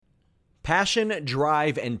Passion,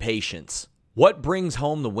 drive, and patience. What brings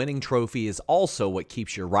home the winning trophy is also what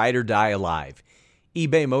keeps your ride or die alive.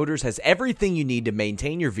 eBay Motors has everything you need to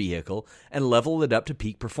maintain your vehicle and level it up to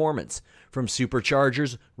peak performance. From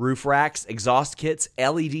superchargers, roof racks, exhaust kits,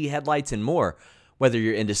 LED headlights, and more. Whether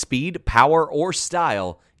you're into speed, power, or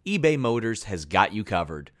style, eBay Motors has got you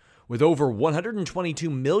covered. With over 122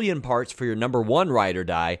 million parts for your number one ride or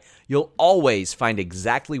die, you'll always find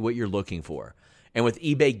exactly what you're looking for. And with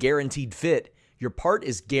eBay Guaranteed Fit, your part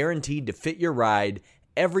is guaranteed to fit your ride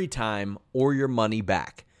every time or your money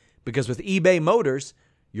back. Because with eBay Motors,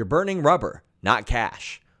 you're burning rubber, not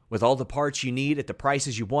cash. With all the parts you need at the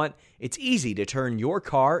prices you want, it's easy to turn your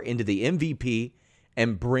car into the MVP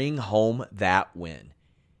and bring home that win.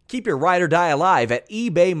 Keep your ride or die alive at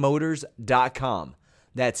ebaymotors.com.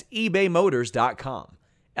 That's ebaymotors.com.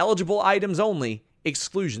 Eligible items only.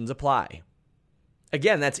 Exclusions apply.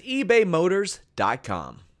 Again, that's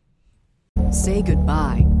ebaymotors.com. Say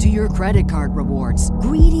goodbye to your credit card rewards.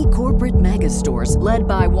 Greedy corporate mega stores, led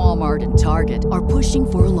by Walmart and Target, are pushing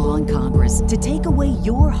for a law in Congress to take away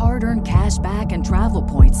your hard-earned cash back and travel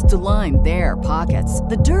points to line their pockets.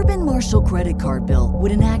 The Durbin-Marshall credit card bill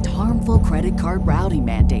would enact harmful credit card routing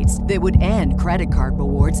mandates that would end credit card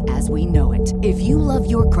rewards as we know it. If you love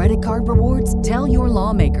your credit card rewards, tell your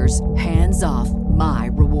lawmakers, hands off my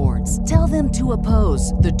rewards. Tell them to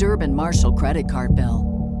oppose the Durbin-Marshall credit card bill.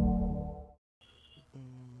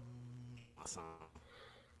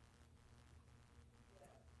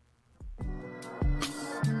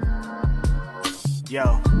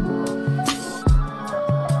 Yo,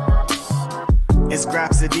 it's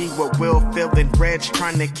Grapsody with Will, Phil, and Reg,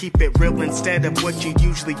 trying to keep it real instead of what you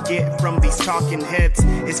usually get from these talking heads.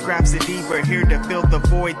 It's Grapsody, we're here to fill the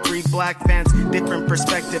void. 3 black fans, different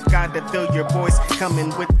perspective, got to fill your voice. Coming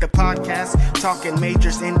with the podcast, talking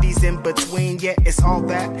majors, indies in between. Yeah, it's all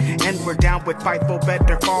that, and we're down with Fightful,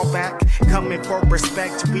 better fall back. Coming for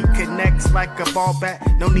respect, we connect like a ball bat.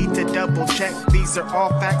 No need to double check, these are all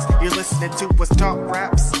facts. You're listening to us talk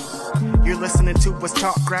raps. You're listening to us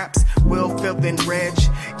talk raps. Will, Phil, and Reg.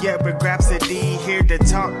 Yeah, we're Grapsody, here to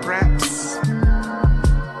talk raps.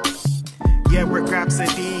 Yeah, we're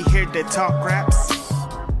Grapsody, here to talk raps.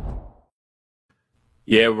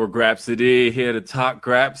 Yeah, we're Grapsody, here to talk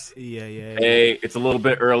graps. Yeah. Hey, it's a little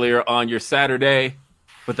bit earlier on your Saturday,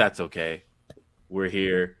 but that's okay. We're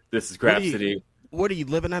here. This is Grapsody. What are you,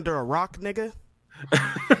 living under a rock, nigga?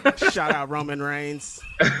 Shout out Roman Reigns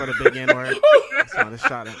for the big N-word. Shout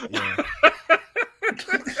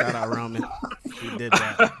out Roman. He did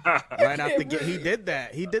that. Right out the gate. He did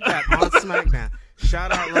that on SmackDown.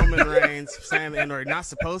 Shout out Roman Reigns saying the N-word. Not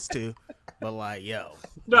supposed to, but like, yo.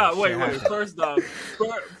 No, wait. First off,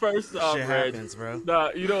 shit Reg, happens, bro.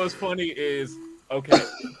 No, you know what's funny is, okay,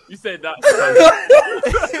 you said not supposed to.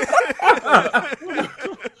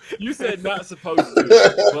 You said not supposed to.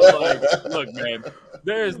 But like, look, man,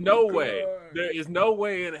 there is no way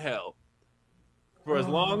in hell, for as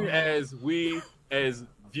long as we as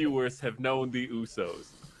viewers have known the Usos,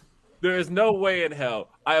 there is no way in hell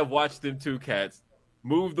I have watched them two cats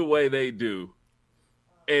move the way they do,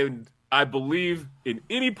 and I believe in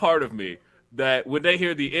any part of me that when they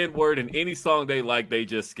hear the N-word in any song they like, they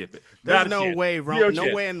just skip it. There's no way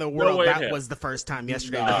in the world that was the first time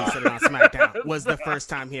yesterday that he said it on SmackDown was the first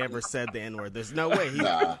time he ever said the N-word. There's no way.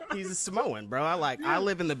 He's a Samoan, bro. I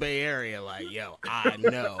live in the Bay Area. Like, yo, I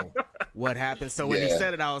know what happened. So when he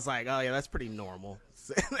said it, I was like, oh, yeah, that's pretty normal.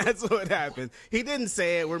 That's what happened. He didn't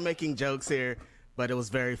say it. We're making jokes here, but it was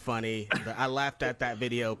very funny. I laughed at that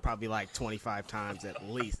video probably like 25 times at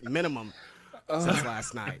least, minimum. Since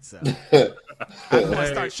last night, so I want to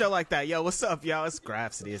start a show like that. Yo, what's up, y'all? It's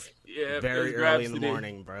Grapsody. It's very early in the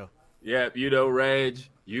morning, bro. Yeah, you know Reg,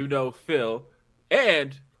 you know Phil,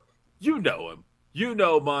 and you know him. You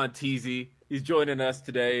know Montezi. He's joining us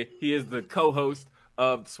today. He is the co-host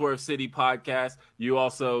of Swerve City Podcast. You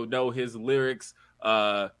also know his lyrics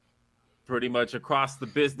pretty much across the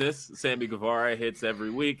business. Sammy Guevara hits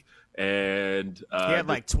every week. And he had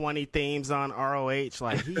like 20 themes on ROH.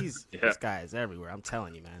 Like this guy is everywhere. I'm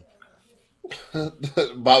telling you, man.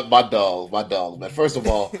 my dog, man. First of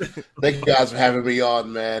all, thank you guys for having me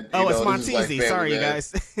on, man. It's Montezi. Sorry, you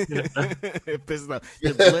guys. If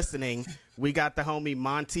you're listening, we got the homie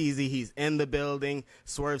Montezi. He's in the building.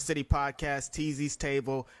 Swerve City Podcast, Teezy's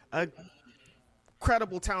Table.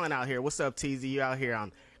 Incredible talent out here. What's up, Teezy? You out here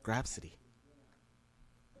on Grapsody?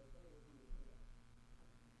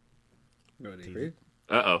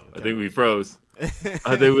 Uh-oh. I think we froze. I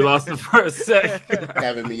think we lost him for a sec.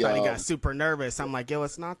 Having me he got super nervous. I'm like, yo,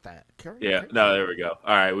 it's not that. No, there we go.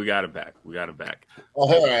 All right, we got him back. Oh,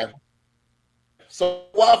 hey, man. So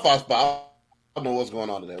Wi-Fi spot. I don't know what's going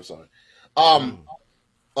on today. I'm sorry.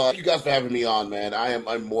 Thank you guys for having me on, man.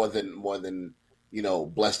 I'm more than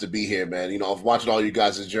blessed to be here, man. I've watched all you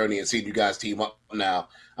guys' journey and seen you guys team up now.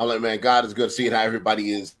 I'm like, man, God is good to see how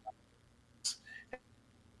everybody is.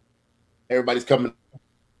 Everybody's coming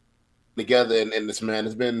together, and this, man, I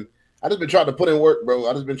just been trying to put in work, bro.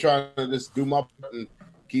 I just been trying to just do my part and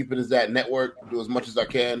keep it as that network, do as much as I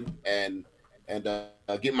can, and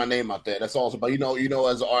get my name out there. That's all it's about.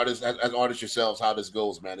 As artists, as artists yourselves, how this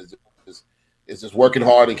goes, man. It's just working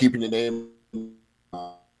hard and keeping your name in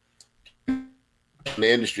the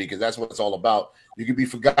industry, because that's what it's all about. You can be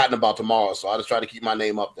forgotten about tomorrow, so I just try to keep my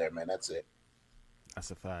name up there, man. That's it.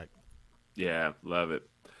 That's a fact. Yeah, love it.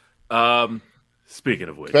 Speaking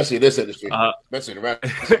of which, especially in this industry, especially the rap.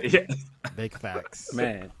 Yeah. Big facts,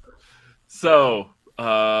 man. So,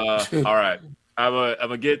 all right, I'm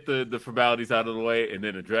gonna get the formalities out of the way and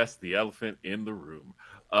then address the elephant in the room.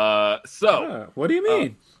 What do you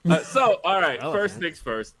mean? All right, first things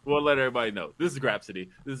first, we'll let everybody know. This is Grapsody.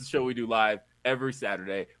 This is a show we do live every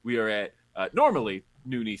Saturday. We are at normally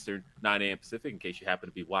noon Eastern, 9 a.m. Pacific, in case you happen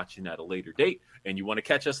to be watching at a later date and you want to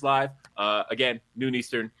catch us live. Again, noon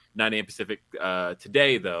Eastern, 9 a.m. Pacific.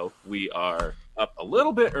 Today, though, we are up a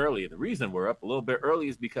little bit early. And the reason we're up a little bit early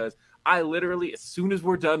is because I literally, as soon as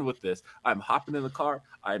we're done with this, I'm hopping in the car.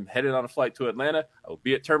 I'm headed on a flight to Atlanta. I will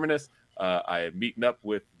be at Terminus. I am meeting up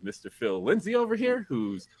with Mr. Phil Lindsay over here,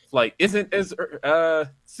 whose flight isn't as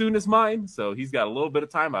soon as mine. So he's got a little bit of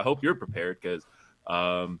time. I hope you're prepared, because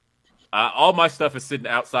all my stuff is sitting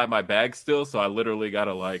outside my bag still. So I literally got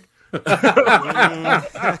to put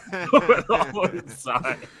it all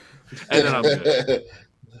inside. And then I'm good.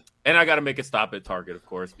 And I got to make a stop at Target, of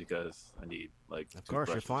course, because I need Of course,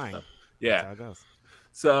 you're flying. Stuff. Yeah. That's how it goes.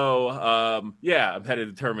 So, I'm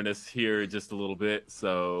headed to Terminus here in just a little bit.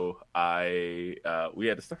 So we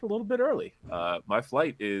had to start a little bit early. My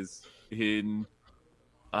flight is in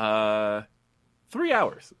 3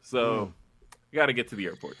 hours. So you got to get to the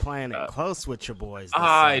airport. Playing it close with your boys.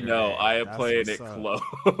 I know. I am playing it close.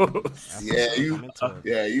 You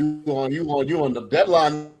on the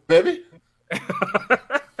deadline, baby.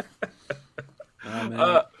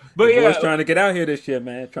 But yeah, trying to get out here this year,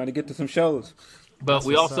 man. Trying to get to some shows. But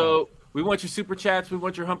we want your super chats. We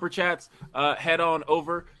want your humper chats. Head on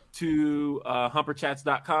over to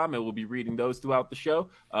humperchats.com, and we'll be reading those throughout the show.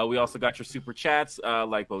 We also got your super chats,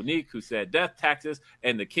 like Monique, who said death, taxes,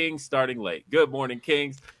 and the Kings starting late. Good morning,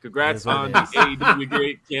 Kings. Congrats on the AEW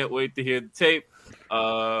great. Can't wait to hear the tape.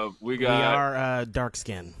 We are dark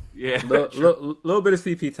skin. Yeah. Little bit of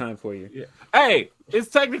CP time for you. Yeah. Hey, it's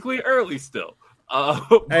technically early still.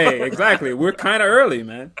 Hey, exactly. We're kind of early,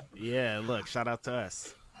 man. Yeah, look, shout out to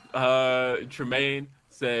us. Tremaine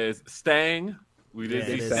says Stang. We did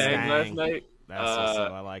see Stang last night. That's what's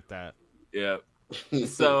up. I like that. Yeah.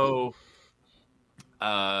 So,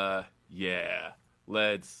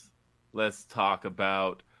 let's talk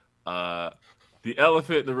about the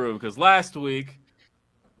elephant in the room, because last week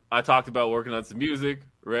I talked about working on some music.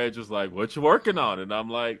 Reg was like, "What you working on?" And I'm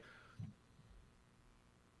like,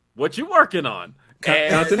 "What you working on?"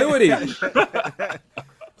 Continuity.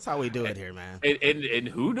 That's how we do it here, man. And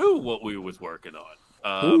who knew what we was working on?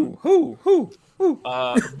 Who?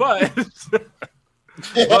 But as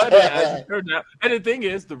it turned out, and the thing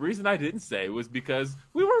is, the reason I didn't say was because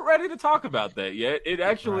we weren't ready to talk about that yet. It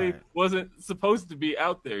actually wasn't supposed to be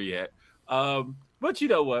out there yet. But you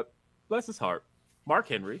know what? Bless his heart. Mark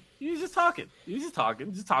Henry, he's just talking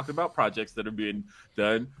about projects that are being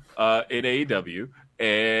done in AEW.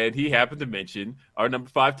 And he happened to mention our number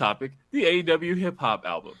 5 topic, the AEW hip hop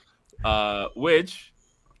album, which,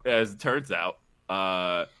 as it turns out,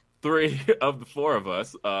 3 of the 4 of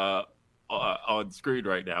us on screen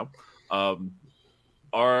right now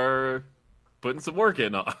are putting some work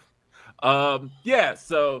in on.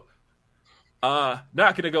 So not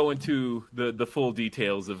going to go into the full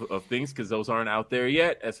details of things, because those aren't out there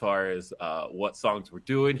yet, as far as what songs we're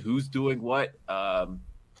doing, who's doing what.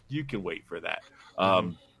 You can wait for that.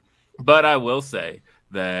 But I will say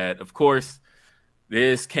that, of course,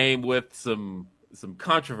 this came with some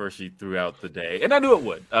controversy throughout the day, and I knew it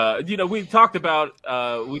would. We talked about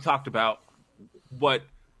what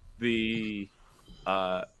the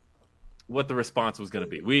response was going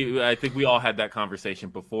to be. I think we all had that conversation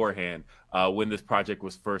beforehand when this project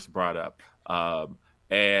was first brought up,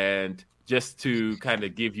 and just to kind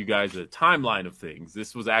of give you guys a timeline of things,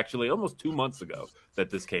 this was actually almost 2 months ago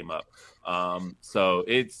that this came up. So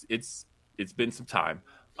it's been some time.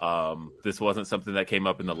 This wasn't something that came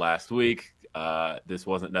up in the last week. This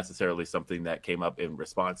wasn't necessarily something that came up in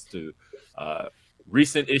response to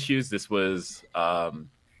recent issues. This has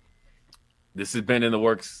been in the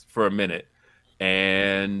works for a minute,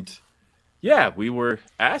 and yeah, we were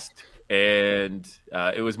asked, and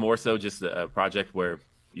it was more so just a project where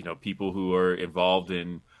people who are involved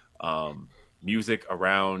in music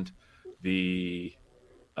around the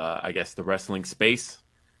I guess the wrestling space,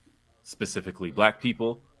 specifically Black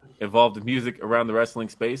people involved in music around the wrestling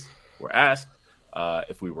space, were asked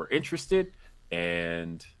if we were interested,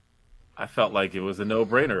 and I felt like it was a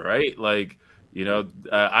no-brainer, right? Like,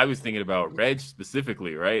 I was thinking about Reg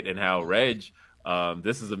specifically, right? And how Reg,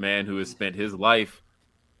 this is a man who has spent his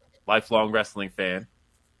lifelong wrestling fan,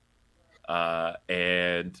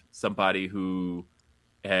 and somebody who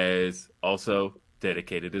has also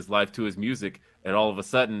dedicated his life to his music, and all of a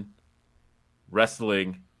sudden,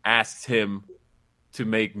 wrestling asks him to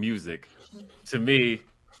make music. To me,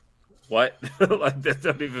 what? Like, that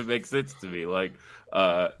doesn't even make sense to me. Like,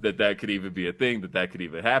 that could even be a thing, that could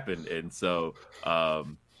even happen. And so,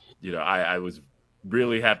 I was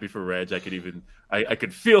really happy for Reg. I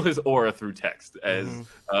could feel his aura through text as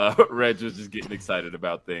Reg was just getting excited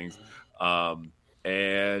about things.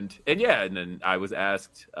 And then I was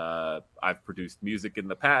asked, I've produced music in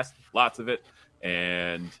the past, lots of it.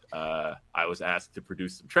 And I was asked to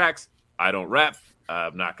produce some tracks. I don't rap.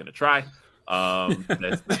 I'm not going to try.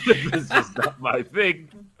 That's just not my thing.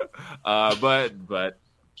 But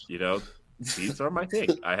beats are my thing.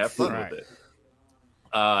 I have fun with it.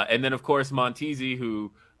 And then of course Montezi,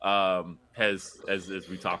 who has, as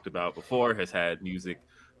we talked about before, has had music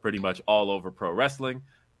pretty much all over pro wrestling.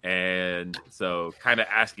 And so kind of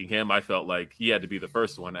asking him, I felt like he had to be the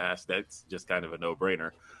first one asked. That's just kind of a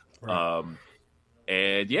no-brainer. Right.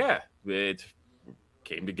 And yeah, it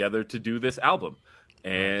came together to do this album.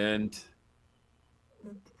 And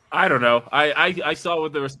I don't know. I saw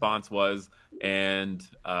what the response was, and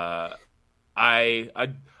I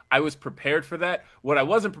was prepared for that. What I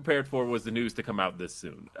wasn't prepared for was the news to come out this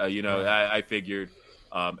soon. I figured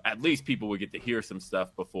at least people would get to hear some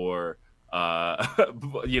stuff before, at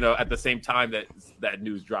the same time that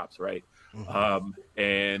news drops, right? Mm-hmm.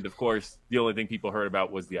 And of course, the only thing people heard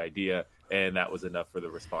about was the idea, and that was enough for the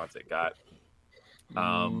response it got.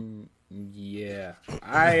 Yeah,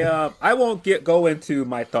 I won't go into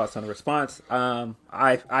my thoughts on the response.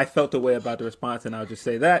 I felt a way about the response, and I'll just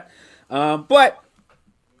say that. But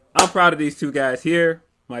I'm proud of these two guys here,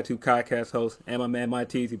 my two podcast hosts, and my man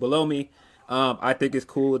Montezi below me. I think it's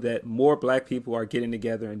cool that more Black people are getting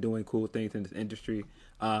together and doing cool things in this industry,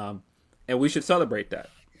 and we should celebrate that.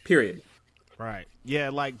 Period. Right.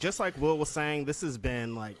 Yeah. Just like Will was saying, this has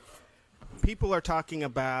been like. People are talking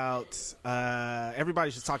about,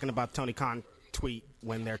 everybody's just talking about Tony Khan tweet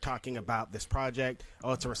when they're talking about this project.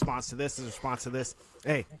 Oh, it's a response to this, it's a response to this.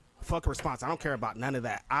 Hey, fuck a response. I don't care about none of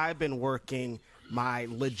that. I've been working my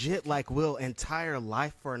legit, like Will, entire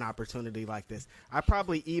life for an opportunity like this. I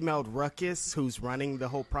probably emailed Ruckus, who's running the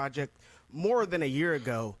whole project, more than a year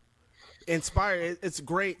ago. Inspired. It's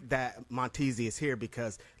great that Montezi is here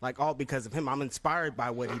because of him. I'm inspired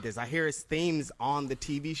by what he does. I hear his themes on the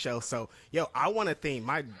TV show. So, I want a theme.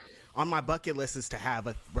 On my bucket list is to have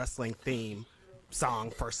a wrestling theme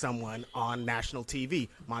song for someone on national TV.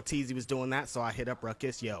 Montezi was doing that, so I hit up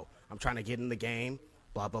Ruckus. I'm trying to get in the game.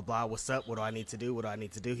 Blah blah blah. What's up? What do I need to do?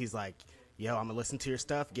 He's like, I'm gonna listen to your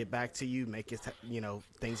stuff. Get back to you. Make it.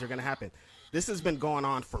 Things are gonna happen. This has been going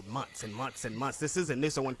on for months and months and months. This isn't new.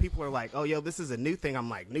 So when people are like, this is a new thing, I'm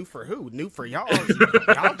like, new for who? New for y'all?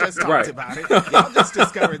 Y'all just talked about it. Y'all just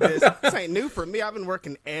discovered this. This ain't new for me. I've been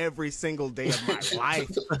working every single day of my life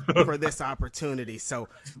for this opportunity. So,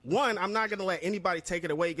 one, I'm not going to let anybody take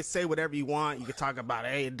it away. You can say whatever you want. You can talk about,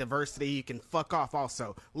 diversity. You can fuck off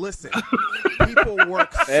also. Listen, people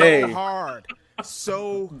work so hard.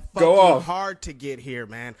 So fucking hard to get here,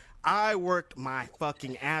 man. I worked my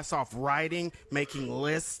fucking ass off writing, making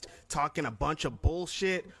lists, talking a bunch of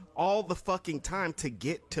bullshit all the fucking time to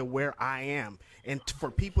get to where I am. And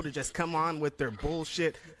for people to just come on with their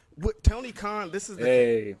bullshit. With Tony Khan, this is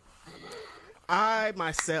the I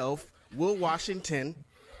myself, Will Washington,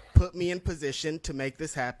 put me in position to make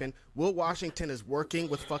this happen. Will Washington is working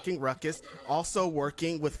with fucking Ruckus, also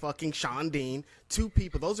working with fucking Sean Dean. Two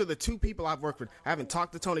people. Those are the two people I've worked with. I haven't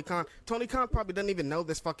talked to Tony Khan. Tony Khan probably doesn't even know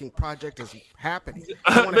this fucking project is happening.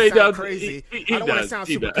 I don't want to sound crazy. I don't want to sound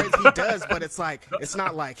super crazy. He does, but it's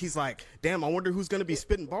not like he's like, damn, I wonder who's going to be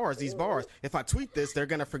spitting these bars. If I tweet this, they're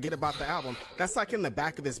going to forget about the album. That's like in the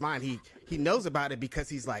back of his mind. He knows about it because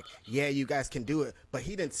he's like, yeah, you guys can do it. But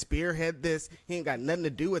he didn't spearhead this. He ain't got nothing to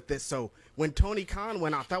do with this. So when Tony Khan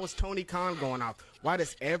went off, that was Tony Khan going off. Why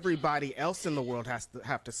does everybody else in the world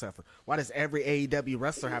have to suffer? Why does every AEW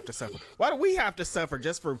wrestler have to suffer? Why do we have to suffer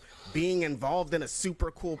just for being involved in a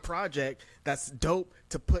super cool project that's dope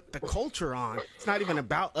to put the culture on? It's not even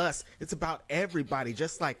about us. It's about everybody.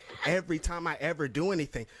 Just like every time I ever do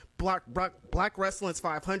anything, Black Wrestling's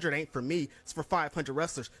 500 ain't for me. It's for 500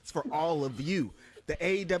 wrestlers. It's for all of you. The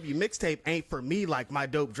AEW mixtape ain't for me like my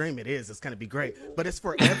dope dream. It is. It's going to be great. But it's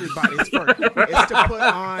for everybody. It's to put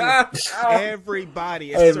on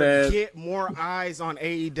everybody. It's to get more eyes on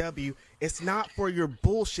AEW. It's not for your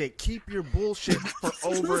bullshit. Keep your bullshit for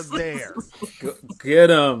over there.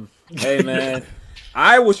 Get him. Hey, man.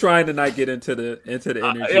 I was trying to not get into the energy.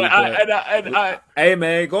 Hey,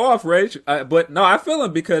 man, go off, Rage. But no, I feel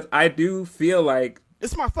him because I do feel like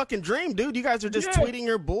it's my fucking dream, dude. You guys are just tweeting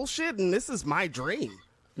your bullshit, and this is my dream.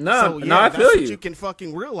 No, I feel that's you. What you can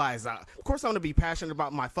fucking realize. Of course, I'm going to be passionate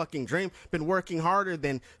about my fucking dream. Been working harder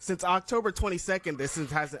than since October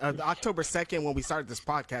 22nd. October 2nd when we started this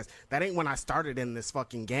podcast. That ain't when I started in this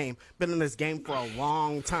fucking game. Been in this game for a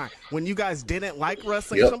long time. When you guys didn't like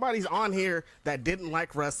wrestling, somebody's on here that didn't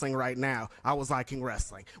like wrestling right now. I was liking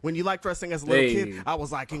wrestling. When you liked wrestling as a little kid, I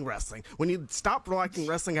was liking wrestling. When you stopped liking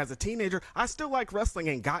wrestling as a teenager, I still like wrestling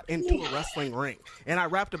and got into a wrestling ring. And I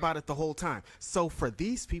rapped about it the whole time. So for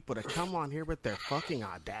these people to come on here with their fucking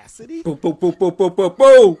audacity, with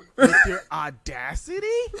your audacity,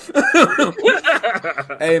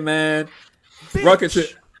 hey man, Ruckus,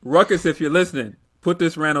 if you're listening, put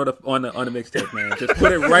this rant on the mixtape, man. Just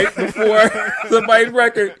put it right before somebody's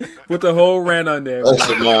record. Put the whole rant on there.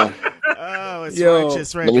 Listen, man. Oh, it's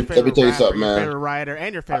righteous, right? Let me tell you something, man. Your favorite writer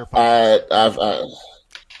and your favorite fighter.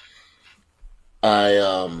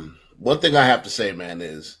 One thing I have to say, man,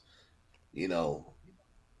 is,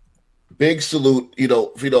 big salute,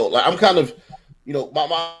 like I'm kind of,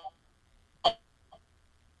 my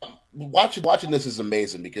watching this is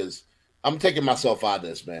amazing because I'm taking myself out of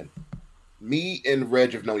this, man. Me and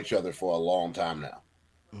Reg have known each other for a long time now.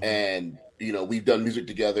 Mm-hmm. And, we've done music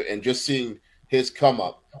together and just seeing his come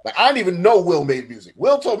up. Like, I didn't even know Will made music.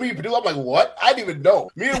 Will told me to produce. I'm like, what? I didn't even know.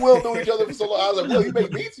 Me and Will knew each other for so long. I was like, Will, you make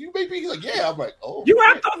beats? You make beats? He's like, yeah. I'm like, oh. You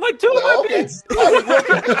rapped on like 2 of my beats. I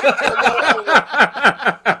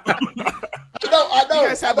know. You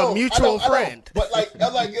guys have a mutual friend. But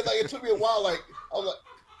it took me a while. I was like,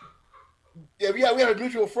 yeah, we have a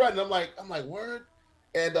mutual friend. And I'm like, word.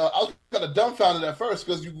 And I was kind of dumbfounded at first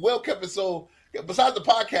because Will kept it so. Besides the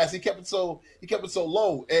podcast, he kept it so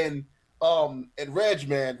low. And Reg,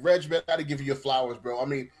 man, I got to give you your flowers, bro. I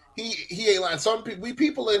mean, he ain't lying. Some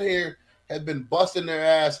people in here have been busting their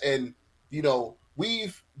ass, and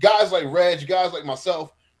we've guys like Reg, guys like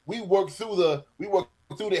myself, we work through the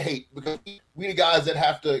hate because we the guys that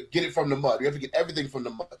have to get it from the mud. We have to get everything from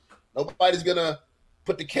the mud. Nobody's gonna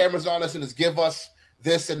put the cameras on us and just give us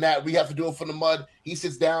this and that. We have to do it from the mud. He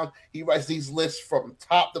sits down, he writes these lists from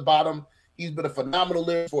top to bottom. He's been a phenomenal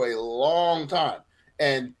lyricist for a long time,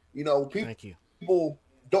 and people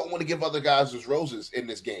don't want to give other guys those roses in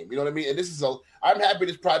this game. You know what I mean? And I'm happy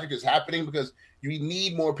this project is happening because you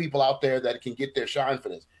need more people out there that can get their shine for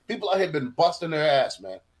this. People out here have been busting their ass,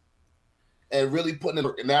 man, and really putting in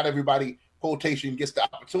work. And not everybody, quotation, gets the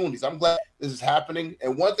opportunities. I'm glad this is happening.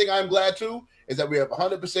 And one thing I'm glad too is that we have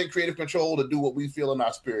 100% creative control to do what we feel in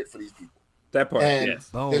our spirit for these people. That part. And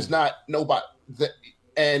there's not nobody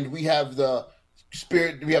and we have the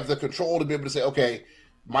spirit, we have the control to be able to say, okay,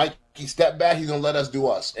 Mike, he stepped back, he's gonna let us do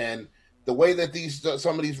us. And the way that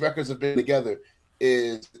some of these records have been together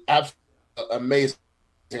is absolutely amazing.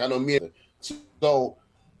 I know me. So,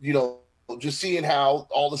 just seeing how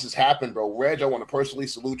all this has happened, bro. Reg, I want to personally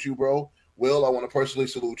salute you, bro. Will, I want to personally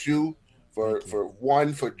salute you for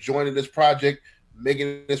joining this project,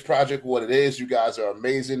 making this project what it is. You guys are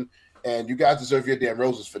amazing, and you guys deserve your damn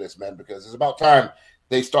roses for this, man. Because it's about time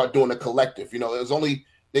they start doing a collective. It was only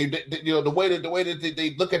the way that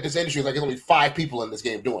they look at this industry is like there's only 5 people in this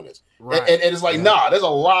game doing this, right. and it's like nah, there's a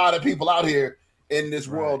lot of people out here in this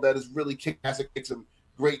world that is really kicking some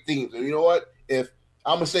great themes. And you know what? If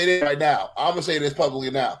I'm gonna say this right now, I'm gonna say this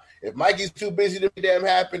publicly now. If Mikey's too busy to be damn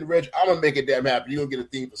happen, Reg, I'm gonna make it damn happen. You're gonna get a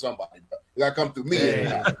theme for somebody, bro. You gotta come through me.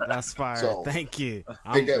 Hey, that's fire. So, thank you.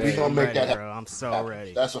 We gonna make that happen, bro. I'm so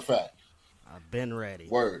ready. That's a fact. I've been ready.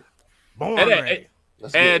 Word. Born ready.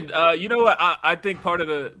 And you know what? I think part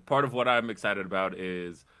of what I'm excited about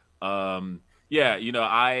is, I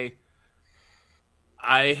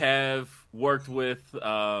have worked with,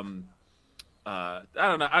 I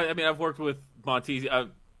don't know. I mean, I've worked with Montez.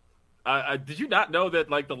 Did you not know that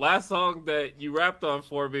like the last song that you rapped on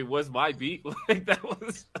for me was my beat? Like that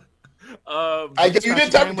was. You didn't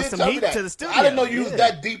tell me that. I didn't know you was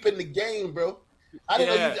that deep in the game, bro. I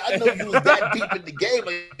didn't know. I know you was that deep in the game.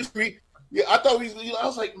 Like, yeah, I thought I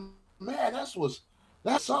was like, man, that's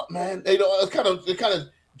something, man. It kind of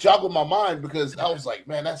joggled my mind because I was like,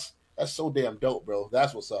 man, that's so damn dope, bro.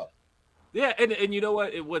 That's what's up. Yeah, and you know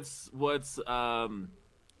what?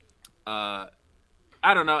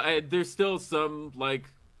 I don't know. There's still some like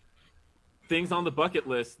things on the bucket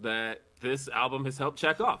list that this album has helped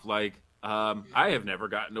check off. Like, I have never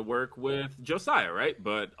gotten to work with Josiah, right?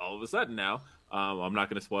 But all of a sudden now, I'm not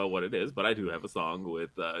going to spoil what it is, but I do have a song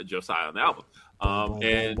with Josiah on the album.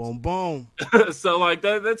 Boom, boom. So like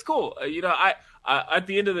that's cool. I at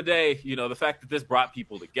the end of the day, the fact that this brought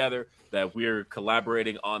people together, that we're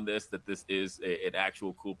collaborating on this, that this is an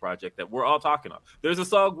actual cool project that we're all talking on. There's a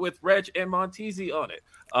song with Reg and Montezi on it.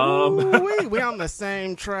 We on the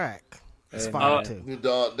same track. It's fire too.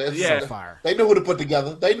 So fire. They knew who to put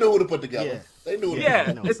together. They knew who to put together. Yeah. They knew.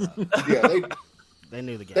 They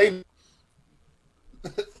knew the game. They knew.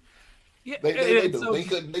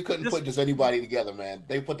 They couldn't put just anybody together, man.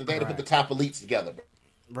 They put the top elites together.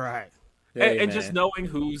 Right. And just knowing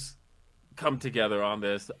who's come together on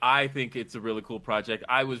this, I think it's a really cool project.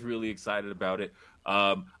 I was really excited about it.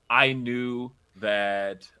 I knew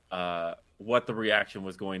that what the reaction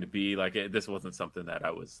was going to be. Like, this wasn't something that I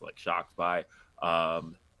was like shocked by.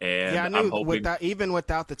 And I knew I'm hoping, even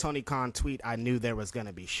without the Tony Khan tweet, I knew there was going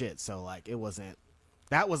to be shit. So like, it wasn't.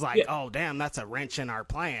 That was like, oh damn, that's a wrench in our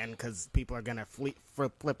plan because people are gonna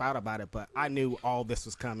flip out about it. But I knew all this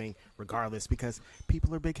was coming regardless because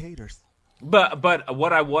people are big haters. But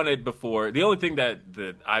what I wanted before, the only thing that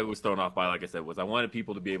I was thrown off by, like I said, was I wanted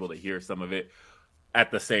people to be able to hear some of it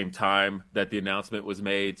at the same time that the announcement was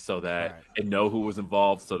made, so that and know who was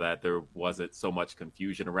involved, so that there wasn't so much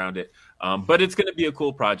confusion around it. But it's going to be a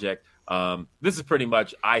cool project. This is pretty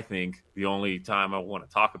much, I think, the only time I want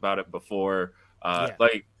to talk about it before.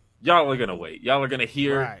 Like, y'all are gonna wait. Y'all are gonna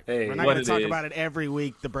hear. Right. We're not gonna talk about it every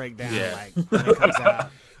week. The breakdown, like when it comes out.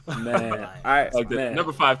 Man,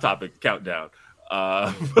 number 5 topic countdown.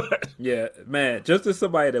 Yeah, man. Just as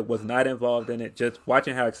somebody that was not involved in it, just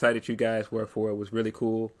watching how excited you guys were for it was really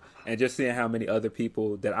cool, and just seeing how many other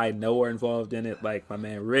people that I know are involved in it, like my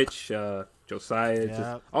man Rich, Josiah,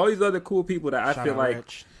 just all these other cool people that I feel like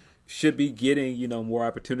Rich should be getting, more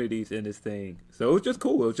opportunities in this thing. So it was just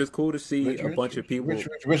cool. It was just cool to see a bunch of people. Rich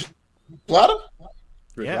Lotta?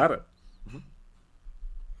 Rich Lotta.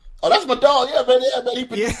 Oh, that's my dog. Yeah, man. He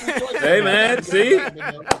produced Hey, man. See?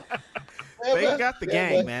 They got the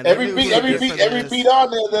game, man. Every beat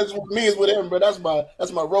on there that's with me is with him, bro. That's my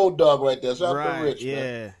road dog right there. Shout out to Rich.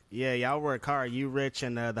 Yeah, y'all work hard. You, Rich,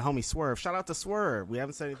 and the homie Swerve. Shout out to Swerve. We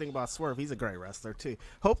haven't said anything about Swerve. He's a great wrestler too.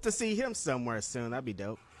 Hope to see him somewhere soon. That'd be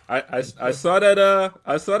dope. I saw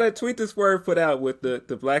that tweet that Swerve put out with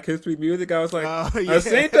the Black History music. I was like, I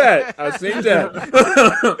seen that.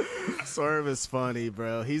 Swerve is funny,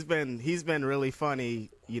 bro. He's been really funny,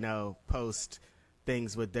 post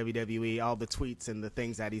things with WWE, all the tweets and the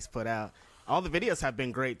things that he's put out. All the videos have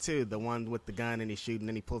been great too. The one with the gun and he's shooting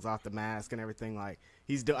and he pulls off the mask and everything. Like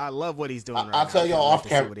I love what he's doing. I'll tell y'all off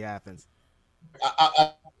camera what happens.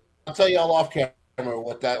 I'll tell y'all off camera.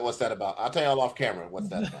 What's that about? I'll tell y'all off camera what's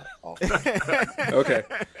that about. Okay.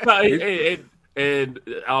 And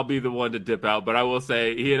I'll be the one to dip out, but I will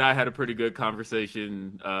say he and I had a pretty good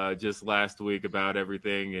conversation just last week about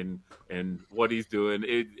everything and what he's doing.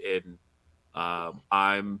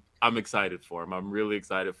 I'm excited for him. I'm really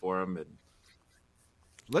excited for him. And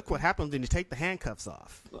look what happens when you take the handcuffs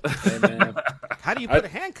off. Hey, man. How do you put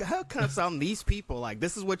handcuffs on these people? Like,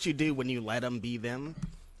 this is what you do when you let them be them.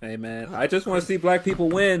 Hey, man, I just want to see black people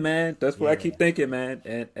win, man. That's what I keep thinking, man.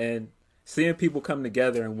 And seeing people come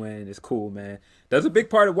together and win is cool, man. That's a big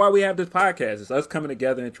part of why we have this podcast. It's us coming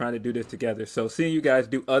together and trying to do this together. So seeing you guys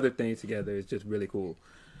do other things together is just really cool.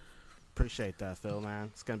 Appreciate that, Phil, man.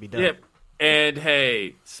 It's going to be dope. Yep. And,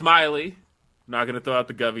 hey, Smiley, I'm not going to throw out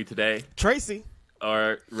the Govey today. Tracy.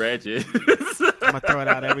 Or Reggie. I'm going to throw it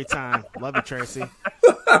out every time. Love you, Tracy.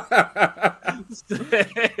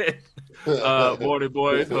 Morning,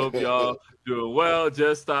 boys. Hope y'all doing well.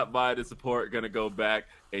 Just stopped by to support. Gonna go back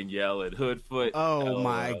and yell at Hoodfoot. Oh,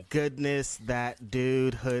 my goodness. That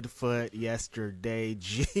dude, Hoodfoot, yesterday.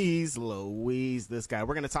 Jeez Louise, this guy.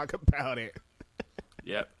 We're going to talk about it.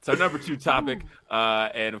 Yep. So number 2 topic.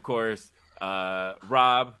 And, of course,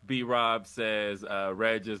 Rob says,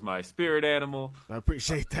 Reg is my spirit animal. I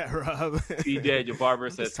appreciate that, Rob. T. Daniel Barber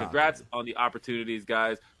says, congrats on the opportunities,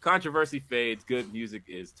 guys. Controversy fades. Good music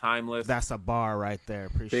is timeless. That's a bar right there.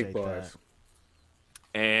 Appreciate Big bars.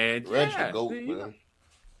 that. And Reg's the GOAT, man.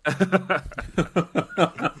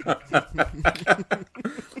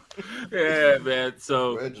 Yeah, man.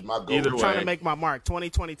 So Reg is my goal. either I'm way, trying to make my mark.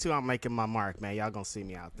 2022, I'm making my mark, man. Y'all gonna see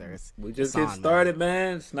me out there. We just it's get on, started,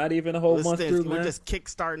 man. It's not even a whole month through, man. We're just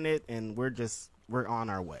kickstarting it, and we're on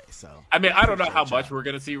our way. So I mean, I don't know how much we're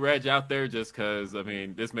gonna see Reg out there, just because I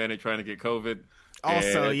mean, this man ain't trying to get COVID.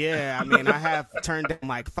 Also, and... yeah, I mean, I have turned down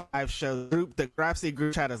like 5 shows. The Grapsody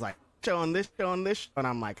group chat is like showing this, and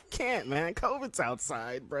I'm like, I can't, man. COVID's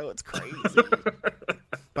outside, bro. It's crazy.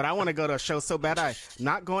 But I want to go to a show so bad. I'm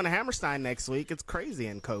not going to Hammerstein next week. It's crazy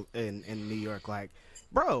in New York. Like,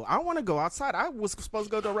 bro, I want to go outside. I was supposed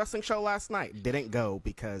to go to a wrestling show last night. Didn't go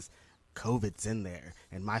because COVID's in there.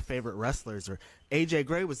 And my favorite wrestlers are AJ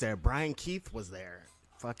Gray was there. Brian Keith was there.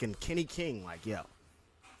 Fucking Kenny King. Like, yo,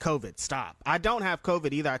 COVID, stop. I don't have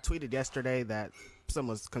COVID either. I tweeted yesterday that some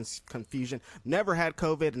was confusion. Never had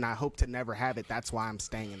COVID, and I hope to never have it. That's why I'm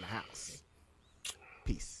staying in the house.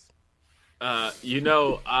 Peace. Well,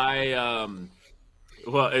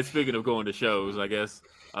 speaking of going to shows, I guess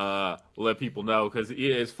we'll let people know, because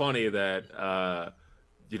it's funny that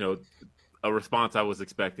a response I was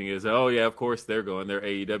expecting is, oh yeah, of course they're going, they're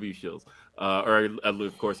AEW shows, or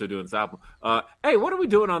of course they're doing South. Hey, what are we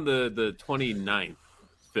doing on the 29th,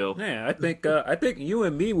 Phil? Yeah, I think you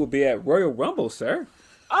and me will be at Royal Rumble, sir.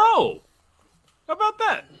 Oh, how about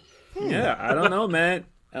that? Yeah, I don't know,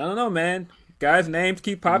 man. Guys' names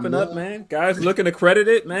keep popping up, man. Guys looking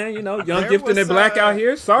accredited, man. You know, young, gifted, and black out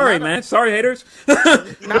here. Sorry, man. Sorry, haters.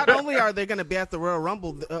 Not only are they going to be at the Royal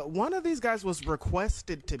Rumble, one of these guys was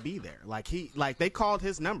requested to be there. Like they called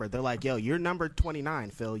his number. They're like, "Yo, you're number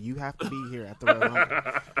 29, Phil. You have to be here at the Royal Rumble."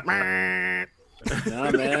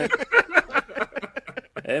 Nah, man.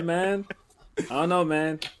 Hey, man. I don't know,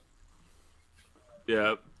 man.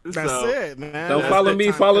 Yeah. That's it, man. Don't follow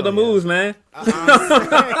me, follow the moves, man. I'm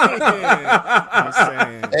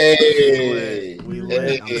saying. Hey. We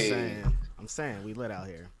lit. Hey. I'm saying we lit out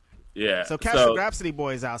here. Yeah. So catch the Grapsody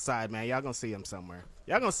boys outside, man. Y'all gonna see them somewhere.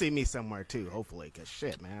 Y'all gonna see me somewhere too, hopefully. Cause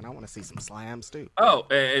shit, man, I want to see some slams too. Oh,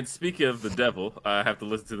 and speaking of the devil, I have to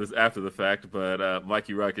listen to this after the fact, but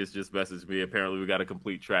Mikey Ruckus just messaged me. Apparently, we got a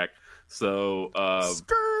complete track. So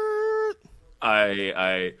Skirt.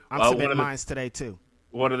 I'm submitting mines today too.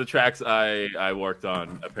 One of the tracks I worked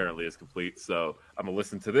on apparently is complete, so I'm gonna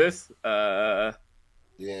listen to this. Yeah.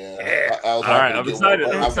 All right, I'm excited.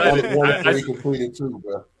 I want to completed too,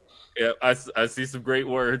 bro. Yeah, I see some great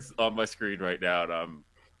words on my screen right now,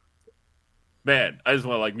 and I just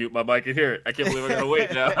want to mute my mic and hear it. I can't believe I'm gonna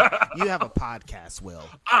wait now. You have a podcast, Will.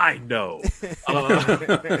 I know.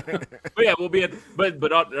 But yeah, we'll be at.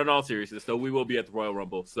 But in all seriousness, though, we will be at the Royal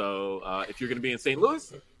Rumble. So if you're gonna be in St.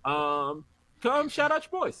 Louis, come shout out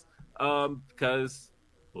your boys, because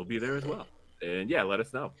we'll be there as well. And yeah, let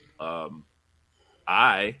us know.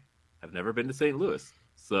 I have never been to St. Louis,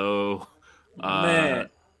 so man,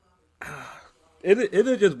 it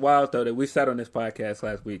is just wild though that we sat on this podcast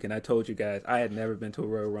last week and I told you guys I had never been to a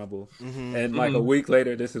Royal Rumble, and a week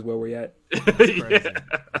later, this is where we're at. Yeah.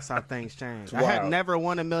 That's how things change. Wow. I had never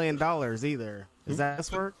won $1 million either. Is that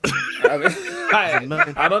this work? I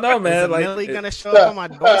don't know, man. Is Millie gonna show up on my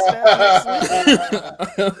doorstep next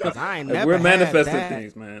week? 'Cause I ain't never We're had manifesting that.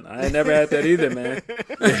 things, man. I ain't never had that either, man.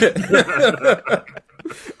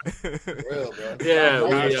 Real, bro.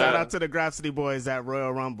 Yeah, Shout out to the Grapsody boys at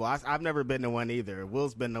Royal Rumble. I've never been to one either.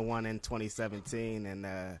 Will's been to one in 2017,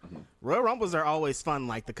 and Royal Rumbles are always fun.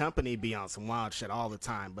 Like, the company be on some wild shit all the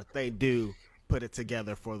time, but they do put it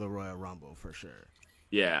together for the Royal Rumble for sure.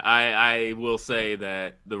 Yeah, I will say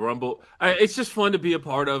that the Rumble, it's just fun to be a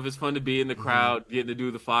part of. It's fun to be in the crowd, getting to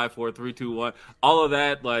do the 5, 4, 3, 2, 1, all of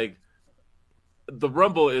that. Like, the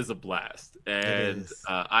Rumble is a blast, and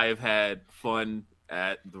I have had fun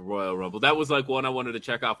at the Royal Rumble. That was one I wanted to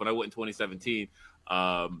check off when I went in 2017.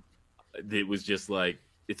 It was just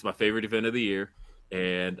it's my favorite event of the year,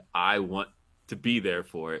 and I want to be there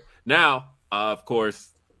for it. Now, of course,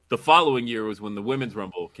 the following year was when the Women's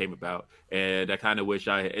Rumble came about, and I kind of wish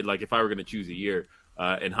if I were going to choose a year,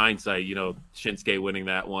 in hindsight, Shinsuke winning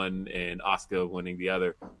that one and Asuka winning the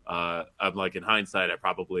other, I'm in hindsight, I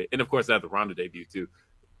probably, and of course I had the Ronda debut too,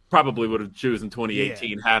 probably would have chosen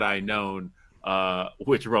 2018 had I known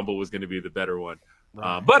which Rumble was going to be the better one.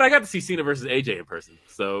 Right. But I got to see Cena versus AJ in person,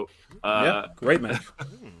 so great match.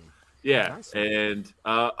 Yeah, nice. And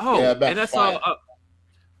and I saw.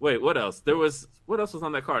 Wait, what else? What else was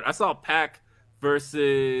on that card? I saw Pac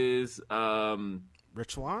versus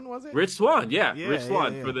Rich Swann, was it? Rich Swann, Rich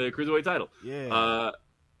Swann for the Cruiserweight title. Yeah.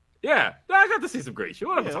 I got to see some great shit.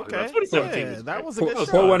 What am I talking about? 2017. That was a good show.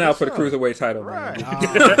 Pour one out for the Cruiserweight title, right? man.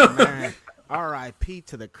 Oh, man. R.I.P.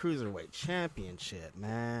 to the Cruiserweight Championship,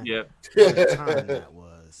 man. Yep. What a time that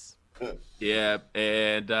was. Yeah,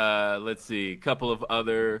 and let's see, a couple of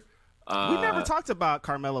other. We never talked about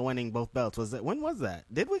Carmelo winning both belts. When was that?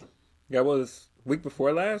 Did we? That was week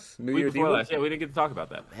before last. New Week Year's before Eve. last. Yeah, we didn't get to talk about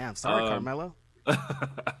that. Damn, sorry, Carmelo.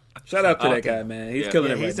 Shout out to that guy, man. He's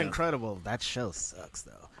killing it right he's now. incredible. That show sucks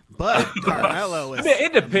though. But Carmelo is. I mean,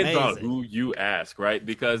 it depends amazing. on who you ask, right?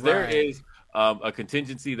 Because there is a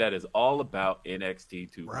contingency that is all about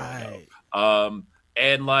NXT 2.0. Right.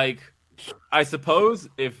 And like, I suppose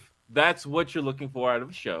if that's what you're looking for out of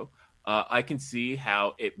a show, I can see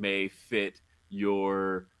how it may fit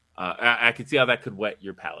your. I can see how that could wet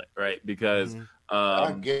your palate, right? Because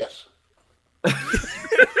I guess.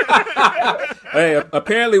 Hey,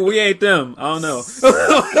 apparently we ain't them. I don't know.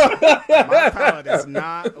 My palate is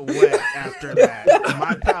not wet after that.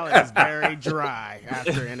 My palate is very dry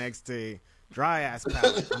after NXT. Dry ass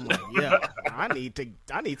palate. I'm like, yeah,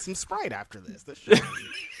 I need some Sprite after this. This shit.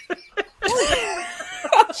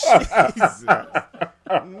 Jesus.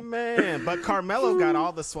 Man, but Carmelo got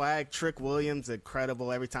all the swag. Trick Williams,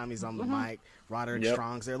 incredible every time he's on the mic. Roderick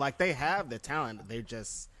Strong's there. Like, they have the talent. They're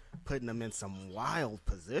just putting them in some wild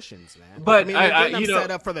positions, man. But I mean, they're getting them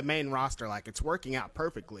set up for the main roster. Like, it's working out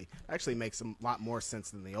perfectly. Actually makes a lot more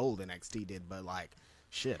sense than the old NXT did. But, like,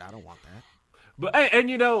 shit, I don't want that. But and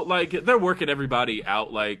you know, like, they're working everybody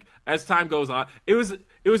out. Like, as time goes on, it was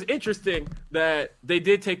interesting that they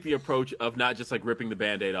did take the approach of not just like ripping the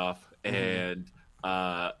Band-Aid off and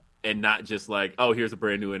not just like, oh, here's a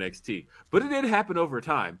brand new NXT. But it did happen over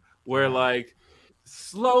time where like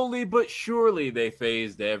slowly but surely they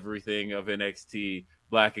phased everything of NXT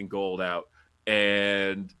Black and Gold out,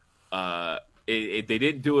 and they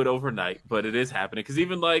didn't do it overnight, but it is happening because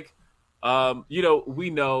even like you know, we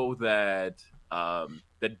know that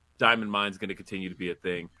that Diamond Mine's going to continue to be a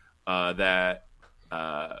thing, that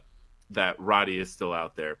Roddy is still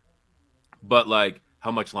out there, but like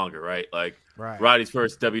how much longer, right? Like Roddy's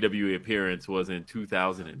first WWE appearance was in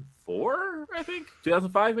 2004, I think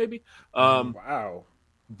 2005 maybe. Wow.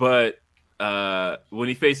 But when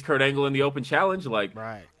he faced Kurt Angle in the Open Challenge, like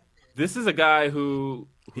this is a guy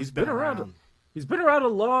who's been around. He's been around a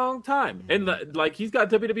long time, and like he's got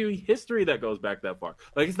WWE history that goes back that far.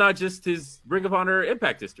 Like it's not just his Ring of Honor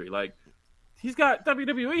Impact history. Like he's got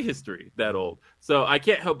WWE history that old. So I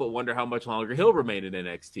can't help but wonder how much longer he'll remain in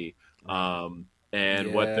NXT,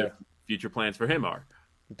 and what the future plans for him are.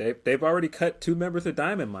 They've already cut 2 members of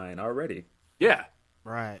Diamond Mine already. Yeah.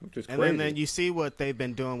 Right. Which is and crazy. then you see what they've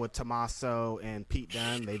been doing with Tommaso and Pete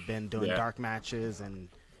Dunne. They've been doing dark matches and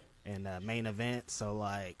main event. So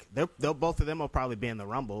like they'll both of them will probably be in the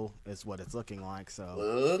Rumble is what it's looking like.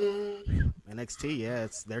 So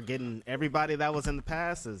NXT, they're getting everybody that was in the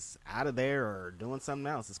past is out of there or doing something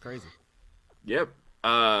else. It's crazy. Yep.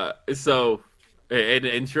 So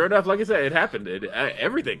and sure enough, like I said, it happened.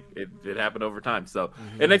 Everything it happened over time. So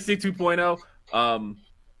NXT 2.0.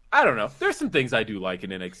 I don't know. There's some things I do like in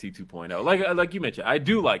NXT 2.0. Like you mentioned, I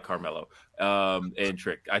do like Carmelo and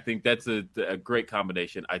Trick. I think that's a great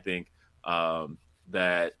combination. I think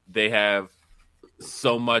that they have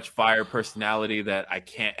so much fire personality that I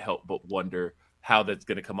can't help but wonder how that's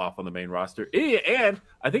going to come off on the main roster. And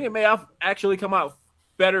I think it may actually come out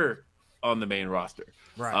better on the main roster.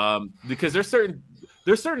 Right. Because there's certain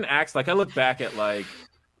acts, like I look back at like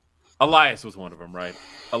Elias was one of them, right?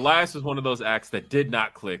 Elias was one of those acts that did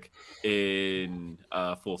not click in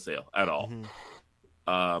Full Sail at all.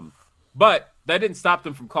 But that didn't stop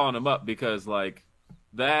them from calling him up because like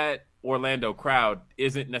that Orlando crowd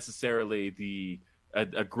isn't necessarily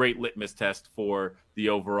a great litmus test for the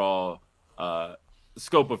overall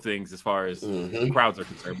scope of things as far as crowds are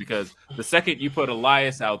concerned. Because the second you put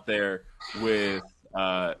Elias out there with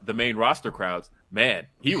the main roster crowds, man,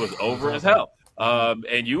 he was over as hell.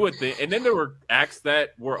 And you would think, and then there were acts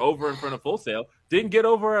that were over in front of Full Sail, didn't get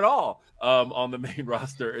over at all on the main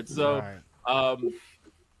roster. And so,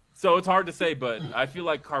 so it's hard to say, but I feel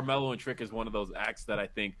like Carmelo and Trick is one of those acts that I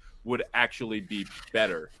think would actually be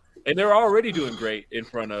better. And they're already doing great in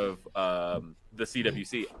front of the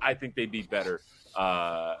CWC. I think they'd be better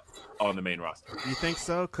on the main roster. You think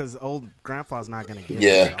so? Because old Grandpa's not going to get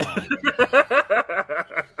it.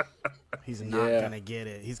 He's not going to get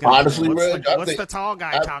it. He's gonna honestly, Reg, what's think, the tall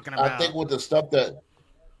guy talking about? I think with the stuff that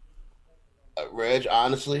Reg,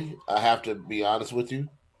 honestly, I have to be honest with you.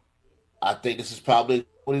 I think this is probably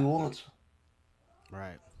what he wants.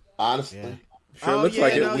 Right. Honestly. Yeah. Sure looks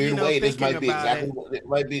like in a weird way. This might be exactly what it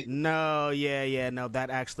might be. No, no, that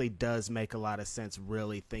actually does make a lot of sense.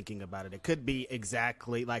 Really thinking about it, it could be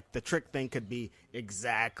exactly like the Trick thing could be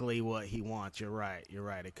exactly what he wants. You're right.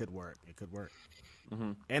 It could work.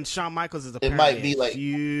 And Shawn Michaels is It might be a like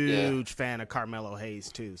huge fan of Carmelo Hayes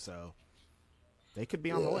too, so they could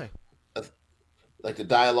be on the way. Like the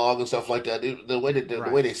dialogue and stuff like that. The way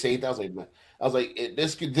they say it, I was like, man,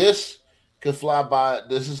 this could fly by.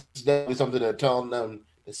 This is definitely something they're telling them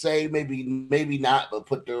to say. Maybe not, but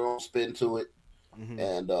put their own spin to it. Mm-hmm.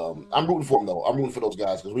 And I'm rooting for them though. I'm rooting for those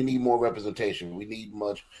guys because we need more representation. We need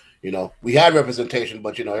much. We had representation,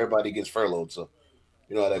 but everybody gets furloughed, so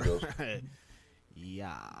you know how that goes.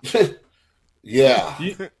 Yeah. Yeah.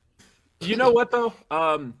 You know what though?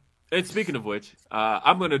 And speaking of which,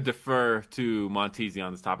 I'm going to defer to Montezi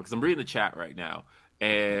on this topic because I'm reading the chat right now,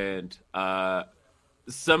 and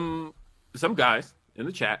some guys in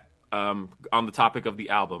the chat on the topic of the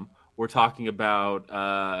album were talking about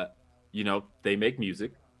they make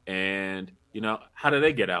music, and how do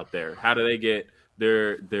they get out there? How do they get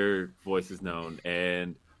their voices known?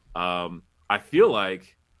 And I feel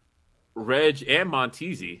like Reg and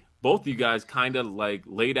Montezi, both of you guys, kind of like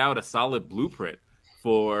laid out a solid blueprint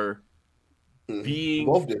for being,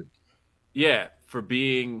 both did. Yeah, for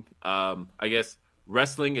being, I guess,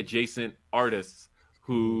 wrestling adjacent artists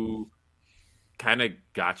who kind of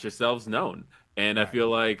got yourselves known. And I feel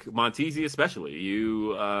like Montezi, especially,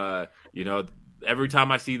 you every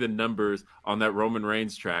time I see the numbers on that Roman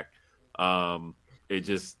Reigns track, it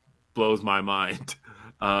just blows my mind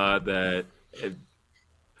that.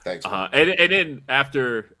 Thanks. And then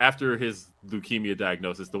after his leukemia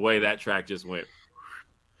diagnosis, the way that track just went,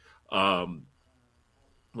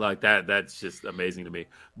 like that's just amazing to me.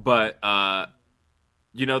 But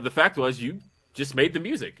the fact was you just made the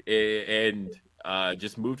music and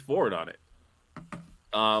just moved forward on it.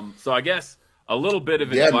 So I guess a little bit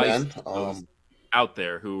of advice to those out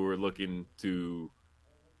there who were looking to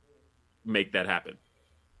make that happen.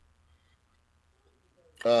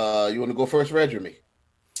 You want to go first, Reg, or me?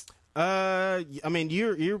 I mean,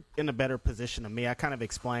 you're in a better position than me. I kind of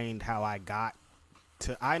explained how I got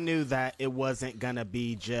to. I knew that it wasn't gonna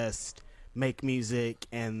be just make music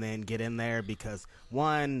and then get in there because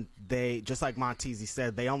one, they just like Montezi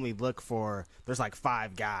said, they only look for. There's like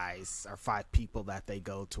 5 guys or 5 people that they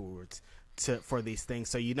go towards for these things.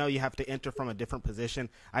 So you have to enter from a different position.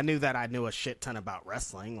 I knew that I knew a shit ton about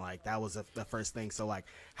wrestling. Like that was the first thing. So like,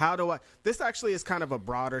 how do I? This actually is kind of a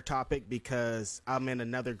broader topic because I'm in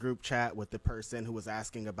another group chat with the person who was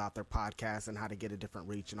asking about their podcast and how to get a different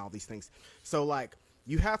reach and all these things. So like,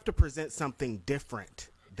 you have to present something different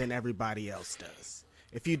than everybody else does.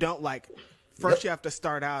 If you don't like. First, you have to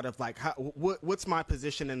start out of like, what's my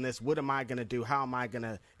position in this? What am I going to do? How am I going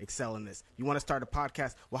to excel in this? You want to start a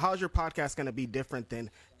podcast? Well, how's your podcast going to be different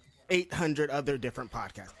than 800 other different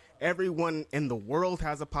podcasts? Everyone in the world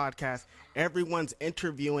has a podcast. Everyone's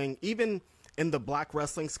interviewing, even in the black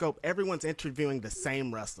wrestling scope, everyone's interviewing the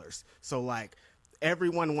same wrestlers. So like,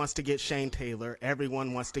 everyone wants to get Shane Taylor.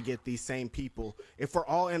 Everyone wants to get these same people. If we're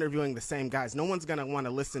all interviewing the same guys, no one's going to want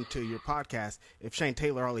to listen to your podcast if Shane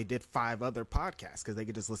Taylor only did 5 other podcasts because they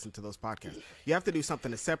could just listen to those podcasts. You have to do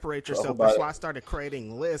something to separate yourself. That's why I started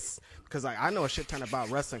creating lists because I know a shit ton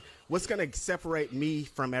about wrestling. What's going to separate me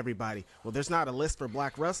from everybody? Well, there's not a list for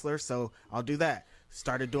black wrestlers, so I'll do that.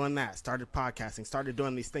 Started doing that, started podcasting, started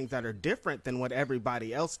doing these things that are different than what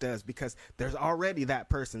everybody else does because there's already that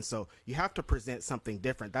person. So you have to present something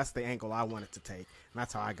different. That's the angle I wanted to take, and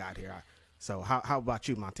that's how I got here. So how about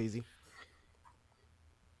you, Montezi?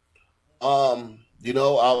 I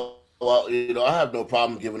have no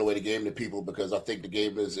problem giving away the game to people because I think the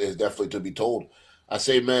game is definitely to be told. I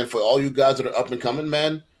say, man, for all you guys that are up and coming,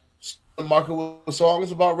 man, start the market with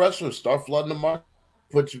songs about wrestlers. Start flooding the market.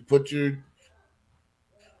 Put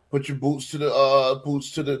your boots to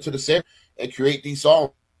the sand and create these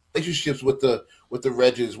songs, relationships with the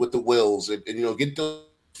Regs, with the Wills, and get those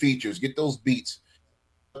features, get those beats,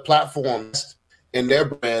 platforms in their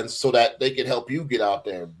brands so that they can help you get out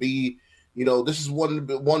there. This is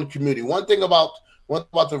one community. One thing about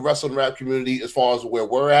the wrestling rap community, as far as where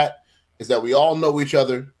we're at, is that we all know each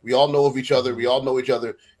other. We all know of each other. We all know each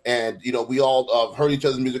other, and we all heard each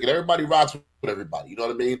other's music, and everybody rocks with everybody. You know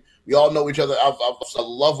what I mean? We all know each other. I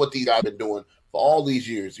love what these guys have been doing for all these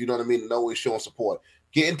years. You know what I mean? And always showing support.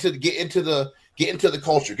 Get into the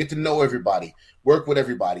culture. Get to know everybody. Work with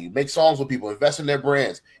everybody. Make songs with people. Invest in their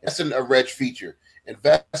brands. Invest in a Reg feature.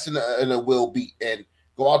 Invest in a Will beat, and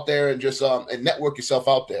go out there and just and network yourself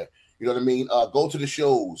out there. You know what I mean? Go to the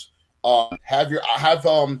shows. Have your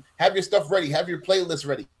stuff ready. Have your playlist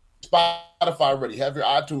ready. Spotify ready. Have your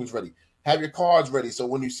iTunes ready. Have your cards ready. So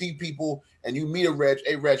when you see people and you meet a Reg,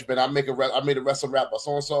 hey Reg, man, I made a wrestling rap by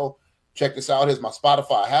so and so. Check this out. Here's my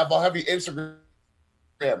Spotify. Have your Instagram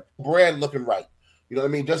brand looking right. You know what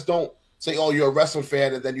I mean? Just don't say, oh, you're a wrestling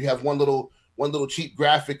fan, and then you have one little cheap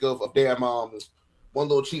graphic of one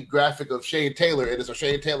little cheap graphic of Shane Taylor, and it's a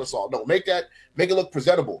Shane Taylor song. No, make it look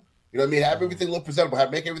presentable. You know what I mean? Have everything look presentable.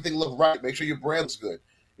 Make everything look right. Make sure your brand looks good.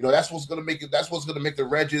 You know, that's what's gonna make it. That's what's gonna make the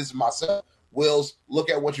Regis, myself, Wills look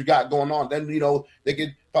at what you got going on. Then, you know, they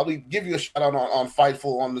could probably give you a shout out on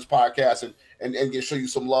Fightful on this podcast and show you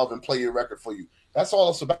some love and play your record for you. That's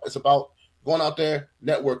all it's about. It's about going out there,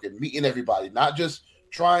 networking, meeting everybody, not just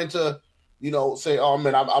trying to, you know, say, oh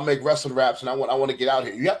man, I'll make wrestling raps and I want to get out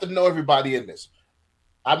here. You have to know everybody in this.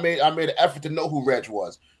 I made an effort to know who Reg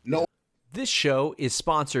was. This show is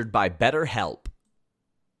sponsored by BetterHelp.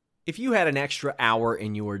 If you had an extra hour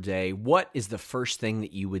in your day, what is the first thing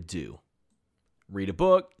that you would do? Read a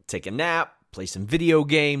book, take a nap, play some video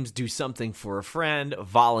games, do something for a friend,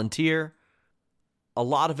 volunteer. A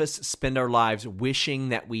lot of us spend our lives wishing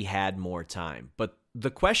that we had more time. But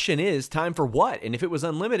the question is, time for what? And if it was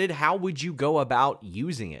unlimited, how would you go about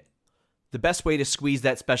using it? The best way to squeeze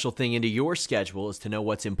that special thing into your schedule is to know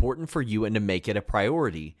what's important for you and to make it a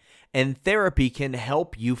priority. And therapy can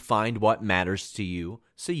help you find what matters to you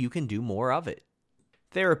so you can do more of it.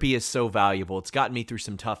 Therapy is so valuable. It's gotten me through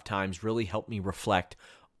some tough times, really helped me reflect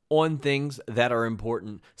on things that are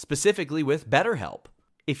important, specifically with BetterHelp.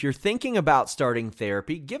 If you're thinking about starting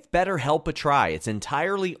therapy, give BetterHelp a try. It's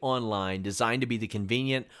entirely online, designed to be the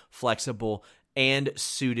convenient, flexible, and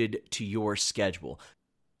suited to your schedule.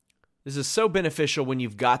 This is so beneficial when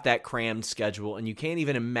you've got that crammed schedule and you can't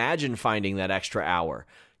even imagine finding that extra hour.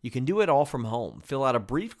 You can do it all from home. Fill out a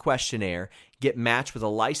brief questionnaire, get matched with a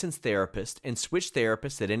licensed therapist, and switch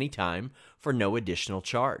therapists at any time for no additional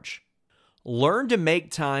charge. Learn to make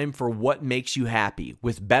time for what makes you happy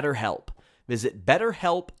with BetterHelp. Visit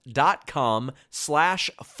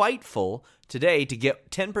BetterHelp.com/Fightful today to get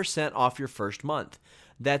 10% off your first month.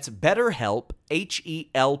 That's BetterHelp,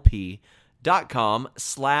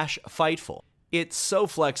 HELP.com/Fightful. It's so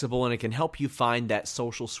flexible and it can help you find that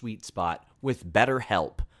social sweet spot with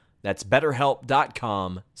BetterHelp. That's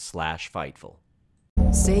BetterHelp.com/Fightful.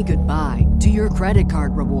 Say goodbye to your credit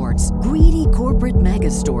card rewards. Greedy corporate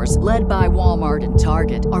mega stores, led by Walmart and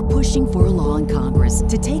Target, are pushing for a law in Congress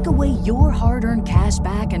to take away your hard-earned cash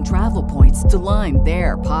back and travel points to line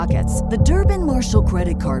their pockets. The Durbin-Marshall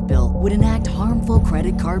credit card bill would enact harmful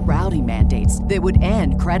credit card routing mandates that would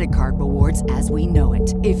end credit card rewards as we know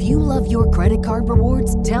it. If you love your credit card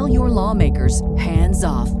rewards, tell your lawmakers, hands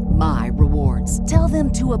off my rewards. Tell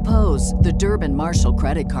them to oppose the Durbin-Marshall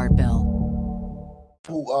credit card bill.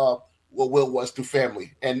 Who what Will was through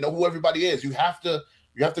family and know who everybody is. You have to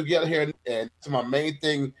get here and to my main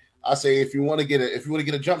thing. I say if you want to get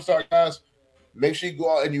a jump start, guys, make sure you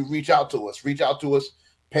go out and you reach out to us.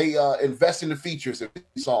 Pay invest in the features of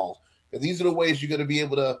these songs. And these are the ways you're going to be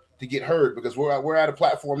able to get heard because we're at a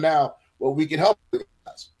platform now where we can help you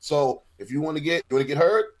guys. So if you want to get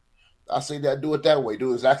heard, I say that do it that way.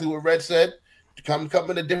 Do exactly what Red said. Come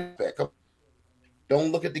in a different way.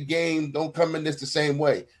 Don't look at the game. Don't come in this the same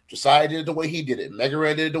way. Josiah did it the way he did it. Mega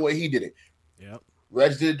Ran did it the way he did it. Yep.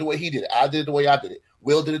 Reg did it the way he did it. I did it the way I did it.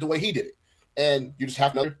 Will did it the way he did it. And you just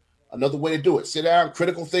have another way to do it. Sit down,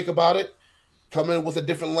 critical think about it, come in with a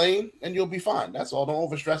different lane, and you'll be fine. That's all. Don't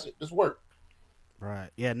overstress it. Just work.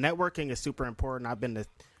 Right. Yeah, networking is super important. I've been to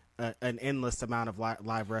an endless amount of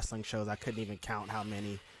live wrestling shows. I couldn't even count how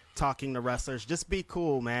many. Talking to wrestlers. Just be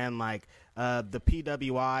cool, man. Like, the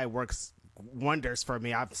PWI works wonders for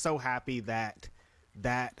me. I'm so happy that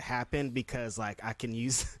happened because like I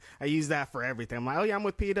use that for everything. I'm like, oh yeah, I'm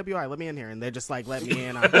with PWI, let me in here, and they're just like, let me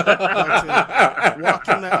in. I walk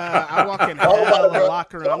in the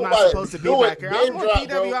locker room. I'm not supposed to be back here. I'm with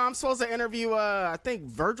PWI. I'm supposed to interview I think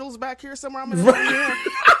Virgil's back here somewhere. I'm interviewing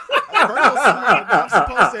I'm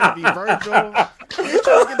supposed to interview Virgil. I'm trying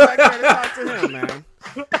to get back there to talk to him, man.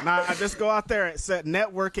 Nah, just go out there.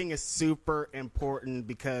 Networking is super important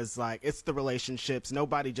because, like, it's the relationships.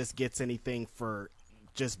 Nobody just gets anything for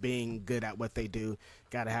just being good at what they do.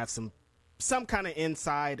 Got to have some kind of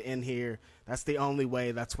inside in here. That's the only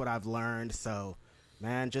way. That's what I've learned. So,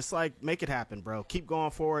 man, just, like, make it happen, bro. Keep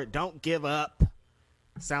going for it. Don't give up.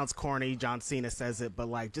 Sounds corny. John Cena says it, but,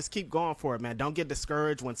 like, just keep going for it, man. Don't get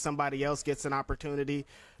discouraged when somebody else gets an opportunity.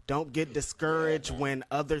 Don't get discouraged when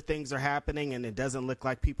other things are happening and it doesn't look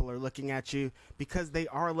like people are looking at you, because they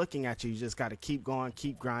are looking at you. You just got to keep going,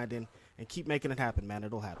 keep grinding, and keep making it happen, man.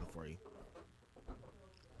 It'll happen for you.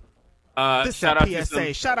 This is a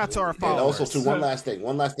PSA. Shout out to our followers. And also, one last thing I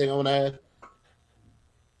want to add.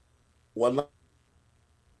 One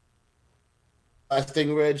last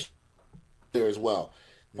thing, Reg, there as well.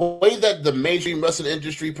 The way that the mainstream wrestling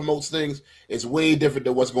industry promotes things is way different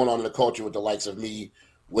than what's going on in the culture with the likes of me,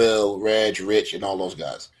 Will, Reg, Rich, and all those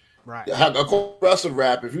guys. Right. Aggressive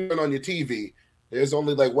rap, if you turn on your TV, there's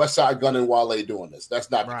only like West Side Gun and Wale doing this. That's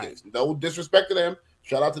not the case. No disrespect to them.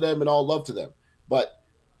 Shout out to them and all love to them. But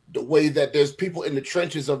the way that there's people in the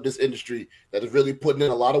trenches of this industry that is really putting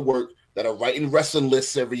in a lot of work, that are writing wrestling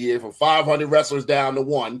lists every year from 500 wrestlers down to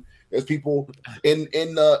one. There's people in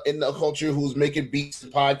the culture who's making beats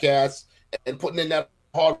and podcasts and putting in that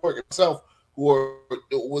hard work itself, who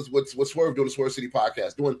was Swerve doing the Swerve City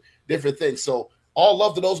podcast, doing different things. So all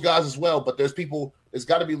love to those guys as well. But there's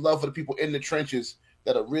got to be love for the people in the trenches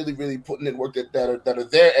that are really, really putting in work, that are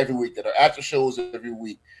there every week, that are at the shows every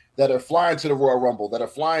week, that are flying to the Royal Rumble, that are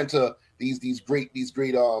flying to these great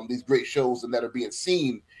shows, and that are being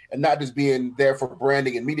seen and not just being there for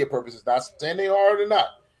branding and media purposes. Not saying they are or not,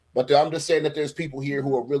 but I'm just saying that there's people here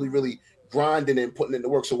who are really, really grinding and putting in the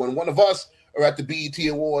work. So when one of us are at the BET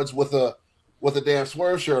Awards with a damn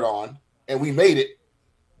Swerve shirt on and we made it,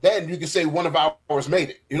 then you can say one of ours made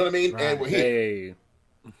it. You know what I mean? Right. And we're here. Hey.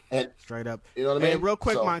 And straight up. You know what I mean? Hey, real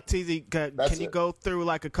quick, Monteezy, can you go through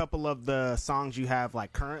like a couple of the songs you have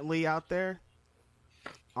like currently out there?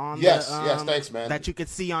 Yes, thanks, man. That you could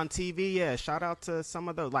see on TV. Yeah, shout out to some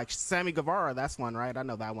of those, like Sammy Guevara. That's one, right? I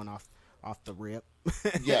know that one off the rip.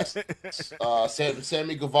 Yes,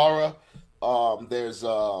 Sammy Guevara. There's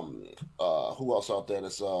who else out there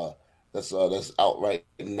that's out right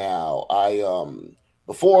now?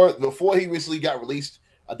 Before he recently got released,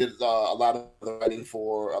 I did a lot of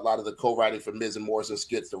the co-writing for Miz and Morrison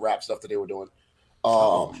skits, the rap stuff that they were doing.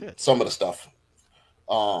 Some of the stuff.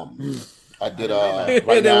 I did.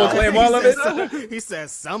 Right now, claim all of it. He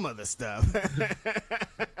says some of the stuff.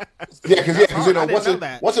 Because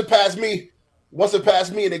once it passed me,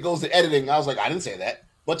 and it goes to editing, I was like, I didn't say that.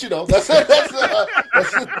 But that's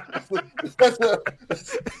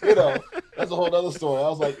a whole other story. I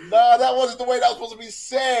was like, nah, that wasn't the way that was supposed to be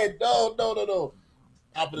said. No.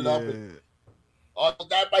 Hopping it up.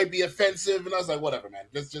 That might be offensive, and I was like, whatever, man.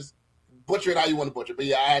 Just butcher it how you want to butcher. But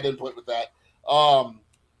yeah, I had input with that.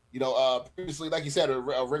 Previously, like you said, a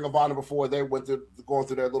Ring of Honor before they going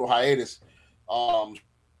through their little hiatus.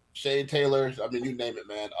 Shane Taylor, I mean, you name it,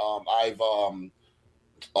 man.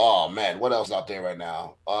 What else out there right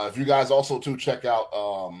now? If you guys also too check out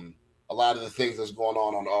a lot of the things that's going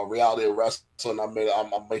on Reality of Wrestling, I'm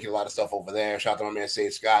making a lot of stuff over there. Shout out to my man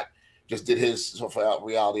Sage Scott, just did his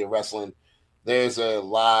Reality of Wrestling. There's a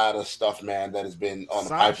lot of stuff, man, that has been on the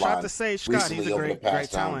pipeline. Shout out to Sage Scott, he's a great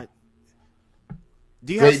talent.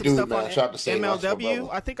 Do you have some stuff on MLW?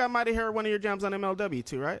 I think I might have heard one of your jams on MLW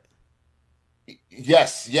too, right?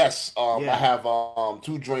 Yes. I have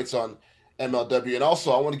 2 joints on MLW, and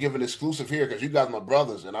also I want to give an exclusive here because you guys are my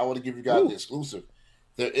brothers, and I want to give you guys the exclusive.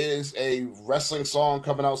 There is a wrestling song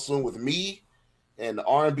coming out soon with me and the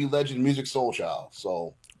R&B legend Music Soul Child.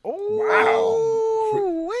 So,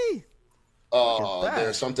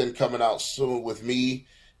 there's something coming out soon with me.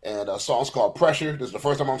 And a song's called Pressure. This is the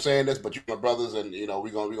first time I'm saying this, but you're my brothers, and we're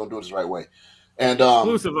gonna do this the right way. And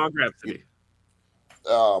exclusive on Grapsody.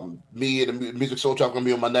 Me and the Music Soul Child gonna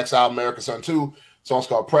be on my next album, American Son 2. Song's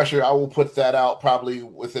called Pressure. I will put that out probably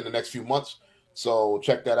within the next few months. So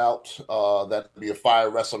check that out. That'll be a fire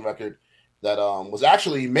wrestling record that was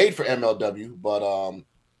actually made for MLW, but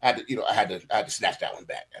I had to snatch that one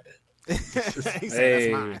back.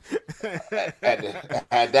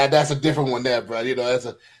 That's a different one there, bro. Who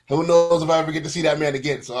knows if I ever get to see that man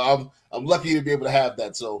again. So I'm lucky to be able to have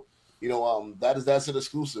that. So that's an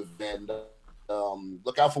exclusive, and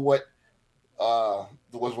look out for what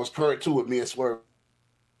was current too with me and Swerve.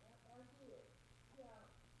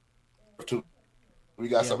 We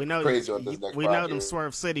got something crazy on this next. We know them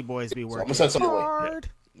Swerve City boys be working hard.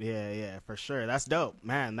 Yeah, for sure. That's dope,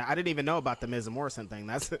 man. I didn't even know about the Miz and Morrison thing.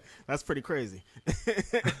 That's pretty crazy.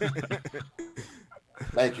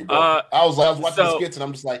 Thank you, bro. I was watching the skits and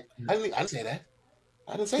I'm just like, I didn't say that.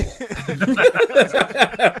 I didn't say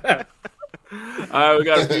that. All right, we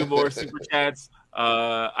got a few more super chats.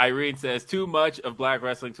 Irene says, too much of Black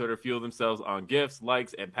Wrestling Twitter fuel themselves on gifts,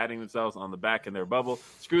 likes, and patting themselves on the back in their bubble.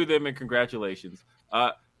 Screw them and congratulations.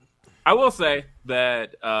 I will say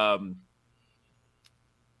that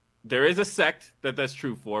there is a sect that's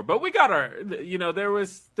true for, but we got our, there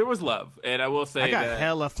was love, and I will say I got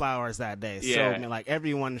hella flowers that day. Yeah. So like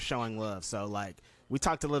everyone showing love. So like we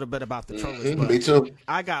talked a little bit about the trollers, but me too.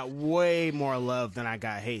 I got way more love than I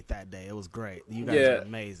got hate that day. It was great. You guys are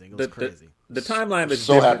amazing. It was crazy. The timeline is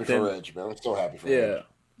so different happy for Reg, man. I'm so happy for Reg.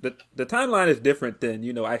 The timeline is different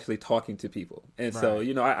than actually talking to people, and so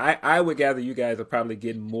I would gather you guys are probably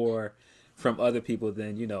getting more from other people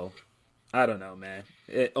than I don't know, man.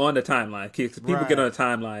 On the timeline, people get on the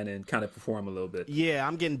timeline and kind of perform a little bit. Yeah,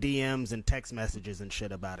 I'm getting DMs and text messages and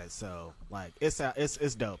shit about it. So like, it's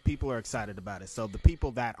dope. People are excited about it. So the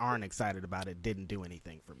people that aren't excited about it didn't do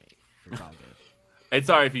anything for me. It's all good. And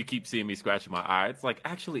sorry if you keep seeing me scratching my eye. It's like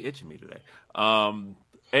actually itching me today.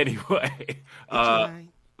 Anyway,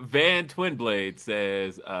 Van Twinblade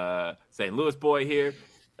says, St. Louis boy here.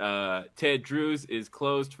 Ted Drew's is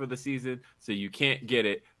closed for the season, so you can't get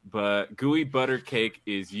it. But Gooey Butter Cake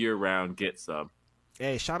is year-round. Get some.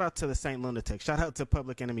 Hey, shout out to the Saint Lunatic. Shout out to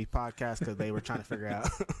Public Enemy Podcast because they were trying to figure out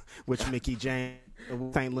which Mickey James,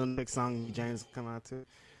 Saint Lunatic song James come out to.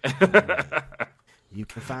 You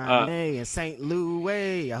can find me in St.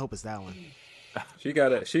 Louis. I hope it's that one. She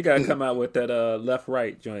gotta come out with that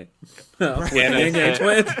left-right joint. With Anna, Yin Yang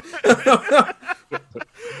Twins.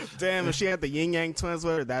 Damn, if she had the Yin Yang Twins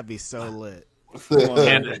with her, that'd be so lit.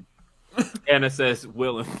 Anna says,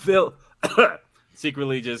 Will and Phil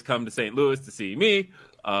secretly just come to St. Louis to see me.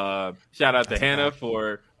 Shout out to Hannah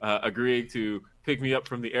for agreeing to pick me up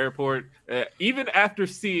from the airport, even after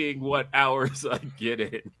seeing what hours I get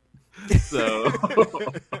in. So,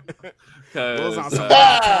 Will's on some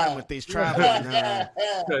time with these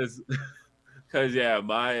travelers. Because yeah,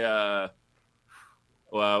 my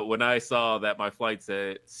well, when I saw that my flight's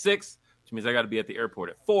at 6, which means I got to be at the airport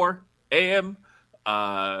at 4 a.m.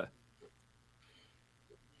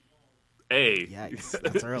 Yikes,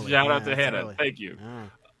 that's early. Shout out to Hannah. Early. Thank you.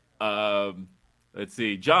 Let's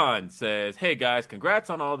see. John says, "Hey guys, congrats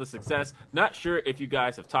on all the success. Not sure if you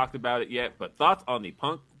guys have talked about it yet, but thoughts on the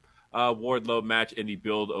Punk Wardlow match and the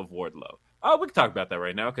build of Wardlow." We can talk about that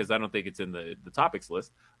right now because I don't think it's in the topics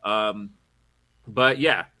list. But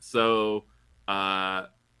yeah, so I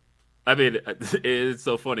mean, it's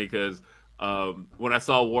so funny because when I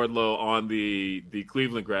saw Wardlow on the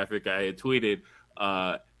Cleveland graphic, I had tweeted,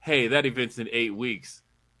 "Hey, that event's in 8 weeks.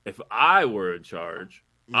 If I were in charge,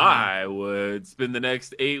 I would spend the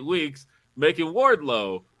next 8 weeks making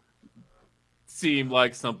Wardlow seem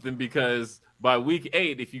like something because by week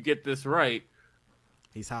 8, if you get this right,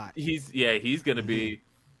 he's hot. He's going to be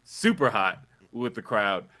super hot with the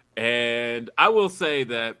crowd." And I will say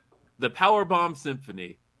that the Powerbomb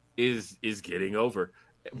Symphony is getting over.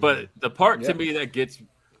 But the part to me that gets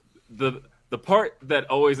the part that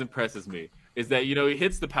always impresses me is that, you know, he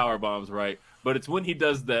hits the power bombs right, but it's when he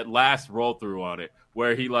does that last roll through on it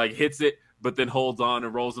where he like hits it but then holds on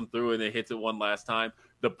and rolls them through and then hits it one last time.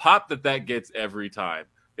 The pop that gets every time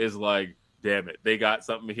is like, damn it, they got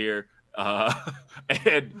something here.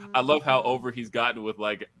 And I love how over he's gotten with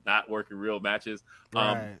like not working real matches.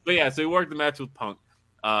 But yeah, so he worked the match with Punk.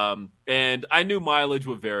 And I knew mileage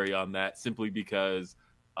would vary on that simply because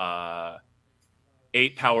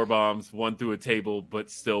 8 power bombs, 1 through a table, but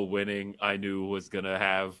still winning, I knew was gonna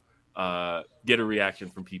have get a reaction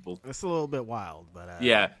from people. It's a little bit wild, but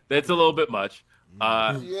yeah, that's a little bit much.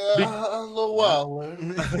 A little wild.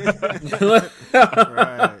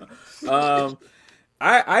 right.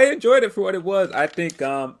 I enjoyed it for what it was. I think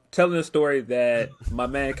telling a story that my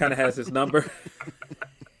man kind of has his number.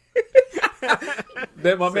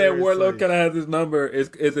 That my man Wardlow kind of has his number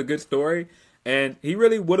is a good story. And he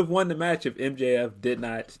really would have won the match if MJF did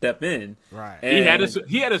not step in. Right. And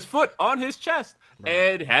He had his foot on his chest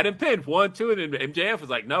and had him pinned 1-2, and then MJF was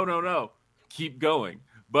like, no, keep going.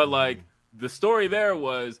 But like the story there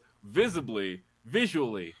was visually,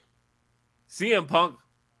 CM Punk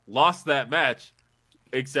lost that match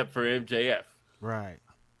except for MJF. Right.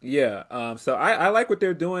 Yeah. So I like what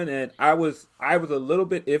they're doing, and I was a little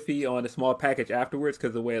bit iffy on the small package afterwards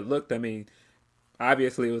because the way it looked. I mean,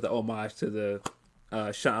 obviously, it was an homage to the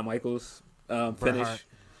Shawn Michaels finish.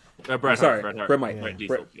 Bret Hart.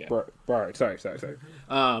 Sorry.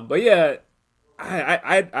 But yeah,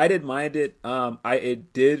 I didn't mind it.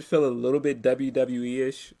 It did feel a little bit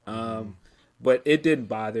WWE-ish, but it didn't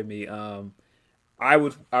bother me. I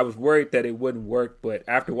was worried that it wouldn't work, but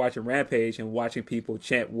after watching Rampage and watching people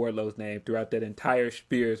chant Wardlow's name throughout that entire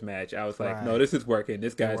Spears match, I was like, no, this is working.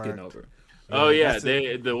 This guy's getting over. Oh yeah,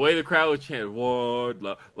 the way the crowd would chant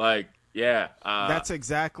Wardlow, like yeah, that's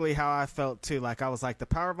exactly how I felt too. Like I was like, the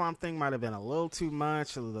powerbomb thing might have been a little too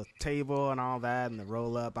much, the table and all that, and the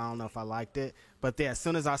roll up. I don't know if I liked it, but yeah, as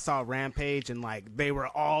soon as I saw Rampage and like they were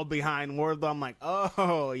all behind Wardlow, I'm like,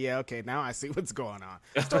 oh yeah, okay, now I see what's going on.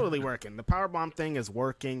 It's totally working. The powerbomb thing is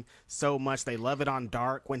working so much. They love it on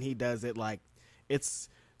Dark when he does it. Like it's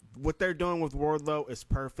what they're doing with Wardlow is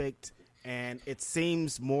perfect. And it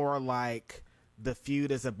seems more like the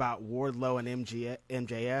feud is about Wardlow and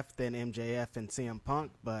MJF than MJF and CM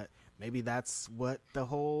Punk, but maybe that's what the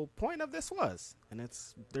whole point of this was, and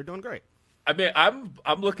they're doing great. I mean,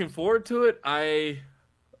 I'm looking forward to it.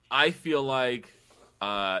 I feel like,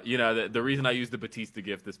 the reason I used the Batista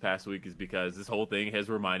gift this past week is because this whole thing has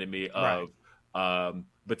reminded me of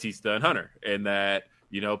Batista and Hunter, and that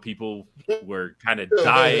people were kind of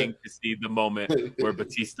dying to see the moment where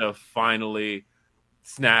Batista finally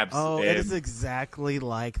snaps. Oh, it is exactly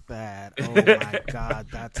like that. Oh my God,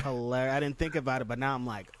 that's hilarious. I didn't think about it, but now I'm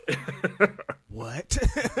like, what?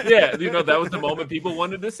 Yeah, that was the moment people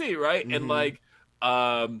wanted to see, right? And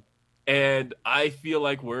and I feel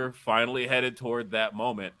like we're finally headed toward that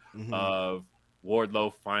moment of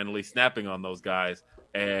Wardlow finally snapping on those guys.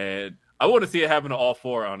 And I want to see it happen to all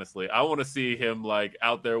four, honestly. I want to see him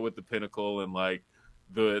out there with the Pinnacle, and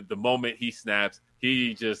the moment he snaps,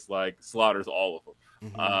 he just slaughters all of them.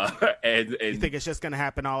 And you think it's just going to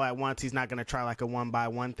happen all at once? He's not going to try a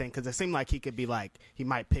 1-by-1 thing? Because it seemed like he could be he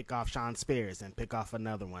might pick off Shawn Spears and pick off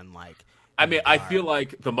another one. I mean, I feel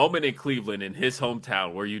like the moment in Cleveland, in his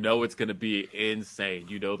hometown, where it's going to be insane,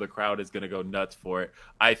 the crowd is going to go nuts for it.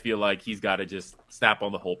 I feel like he's got to just snap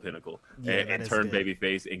on the whole Pinnacle and turn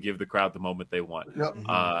babyface and give the crowd the moment they want. Yep.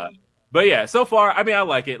 But yeah, so far, I mean, I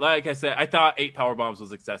like it. Like I said, I thought 8 power bombs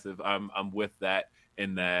was excessive. I'm with that,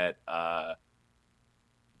 in that,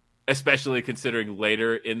 especially considering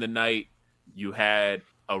later in the night you had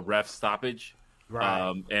a ref stoppage,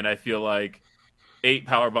 right? And I feel like 8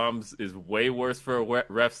 power bombs is way worse for a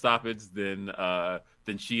ref stoppage than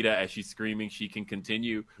Sheeta, as she's screaming she can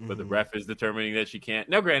continue, but the ref is determining that she can't.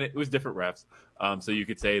 Now, granted, it was different refs, so you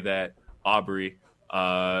could say that Aubrey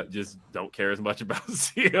just don't care as much about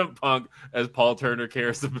CM Punk as Paul Turner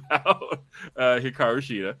cares about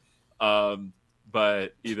Hikaru Shida.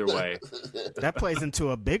 But either way, that plays into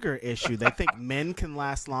a bigger issue. They think men can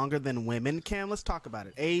last longer than women can. Let's talk about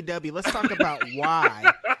it. AEW, let's talk about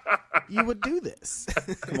why you would do this.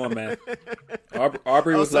 Come on, man.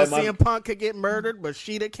 Aubrey was also, CM Punk could get murdered, but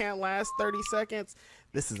Sheeta can't last 30 seconds.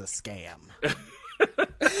 This is a scam.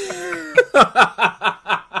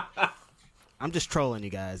 I'm just trolling you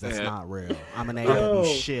guys. That's not real. I'm an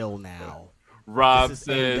AEW shill now. Rob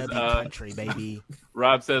says, country, baby.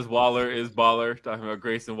 Rob says Waller is baller. Talking about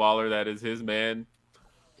Grayson Waller, that is his man.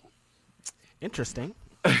 Interesting.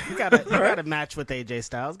 You got a match with AJ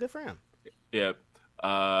Styles. Good for him. Yep.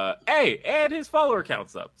 Hey, and his follower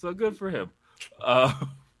count's up, so good for him.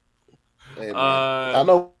 Hey, I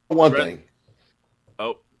know one thing.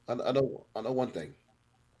 Oh, I know one thing.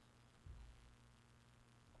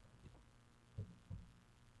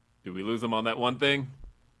 Did we lose him on that one thing?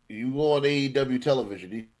 You go on AEW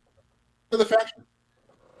television. Another faction.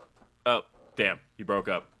 Oh, damn. He broke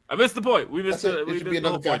up. I missed the point. We missed it. It should be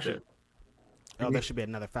another faction. Oh, there should be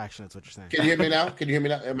another faction. That's what you're saying. Can you hear me now?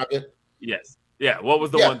 Am I good? Yes. Yeah. What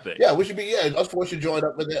was the one thing? Yeah, we should be. Yeah, us four should join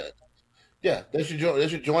up with that. Yeah, they should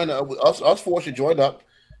join up. Us four should join up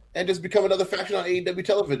and just become another faction on AEW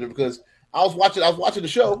television. Because I was watching the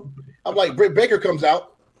show. I'm like, Britt Baker comes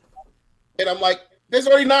out, and I'm like, there's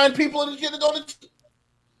already 9 people in the shit on the.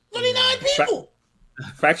 29 people.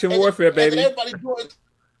 Faction warfare, baby. And everybody joins,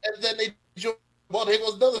 and then they join. Well, there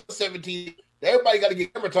goes another 17. Everybody got to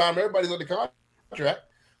get camera time. Everybody's on the contract.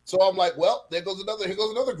 So I'm like, well, here goes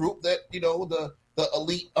another group that the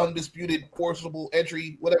elite, undisputed, forcible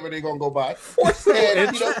entry, whatever they're gonna go by. Forcible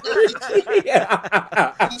entry.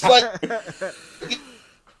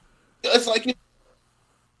 It's like you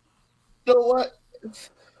know what.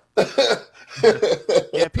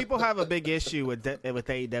 Yeah, people have a big issue with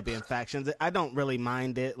AEW and factions. I don't really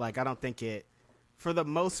mind it. I don't think it, for the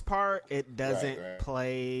most part, it doesn't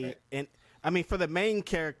play in. I mean, for the main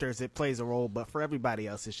characters, it plays a role, but for everybody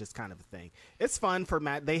else, it's just kind of a thing. It's fun for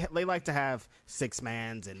they like to have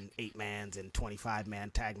 6-mans and 8-mans and 25-man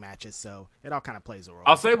tag matches, so it all kind of plays a role.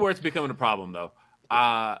 I'll say where it's becoming a problem, though.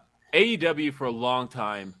 AEW for a long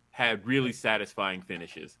time had really satisfying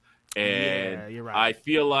finishes. And you're right. I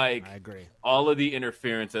feel like I agree. All of the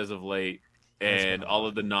interference as of late and all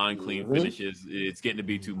of the non-clean finishes, it's getting to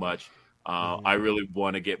be too much. I really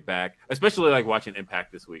want to get back, especially watching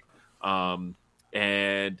Impact this week. And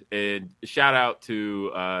shout out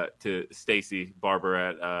to Stacy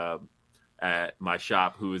Barber at my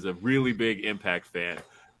shop, who is a really big Impact fan,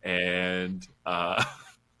 and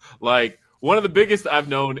one of the biggest I've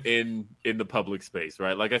known in the public space,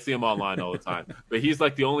 right? I see him online all the time, but he's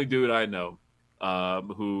the only dude I know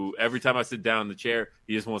who every time I sit down in the chair,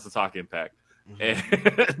 he just wants to talk Impact. And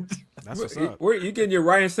that's what's up. Where you getting your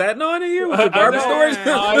Ryan Satin on here with the Barber stories?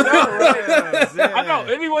 I know, right? I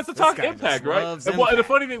know, and he wants to talk Impact, right? And the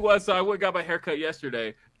funny thing was, so I went and got my haircut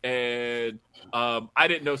yesterday, and I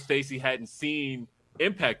didn't know Stacy hadn't seen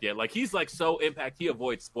Impact yet. He's so Impact, he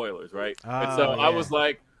avoids spoilers, right? And so I was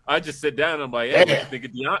like, I just sit down and I'm like, hey, what you think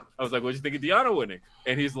of Deonna? I was like, what you think of Deonna winning?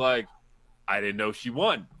 And he's like, I didn't know she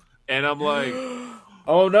won. And I'm like,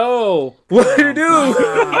 oh no, what'd you do?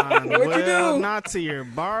 What'd you do? Not to your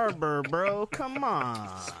barber, bro. Come on.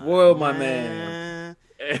 Spoil my man.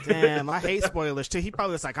 Damn, I hate spoilers too. He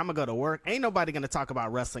probably was like, I'm gonna go to work. Ain't nobody gonna talk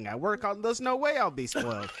about wrestling at work. There's no way I'll be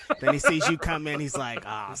spoiled. Then he sees you come in, he's like,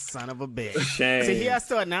 son of a bitch. Shame. See, he has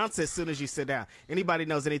to announce it as soon as you sit down. Anybody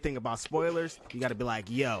knows anything about spoilers, you gotta be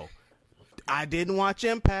like, yo, I didn't watch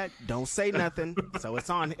Impact. Don't say nothing. So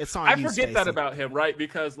it's on I you, forget Stacey. that about him, right?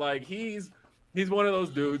 Because like he's one of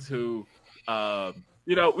those dudes who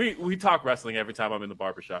we talk wrestling every time I'm in the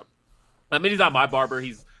barbershop. I mean, he's not my barber,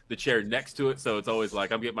 he's the chair next to it, so it's always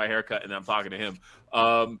like I'm getting my hair cut and I'm talking to him.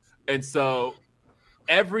 And so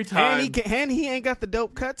every time he ain't got the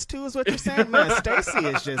dope cuts too, is what you're saying? Man, Stacey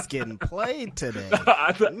is just getting played today.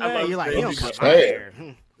 Man, you're like, he don't cut my hair.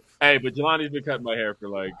 Hey, but Jelani's been cutting my hair for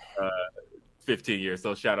like 15 years,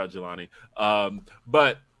 so shout out Jelani.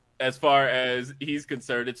 But as far as he's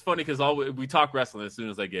concerned, it's funny because we talk wrestling as soon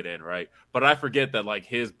as I get in, right? But I forget that like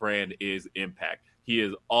his brand is Impact. He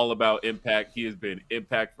is all about Impact. He has been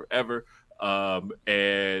Impact forever.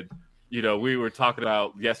 And, we were talking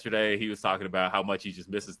about yesterday, he was talking about how much he just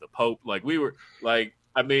misses the Pope. Like, we were like,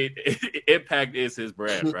 I mean, Impact is his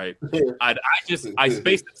brand, right? I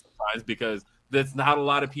space it sometimes because that's not a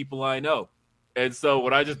lot of people I know. And so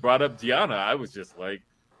when I just brought up Deonna, I was just like,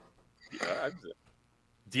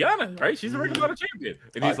 Deonna, right? She's a Ring of Honor champion.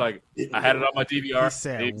 And he's like, I had it on my DVR. He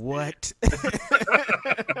said, what?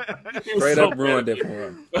 Straight up ruined it for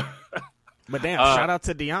him. But damn, shout out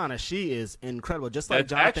to Deonna. She is incredible. Just like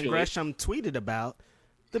Jonathan actually Gresham tweeted about,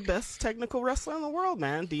 the best technical wrestler in the world,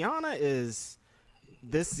 man. Deonna is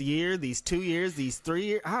this year, these 2 years, these 3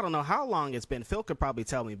 years, I don't know how long it's been. Phil could probably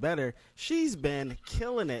tell me better. She's been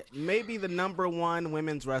killing it. Maybe the #1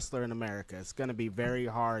 women's wrestler in America. It's going to be very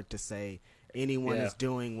hard to say anyone is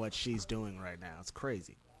doing what she's doing right now. It's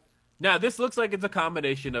crazy. Now, this looks like it's a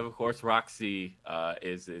combination of course, Roxy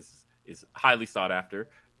is highly sought after.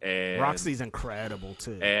 And Roxy's incredible,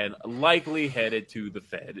 too. And likely headed to the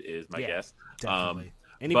Fed is my guess. Definitely.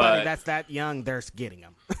 Anybody that's that young, they're getting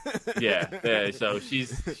them. yeah. So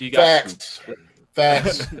she got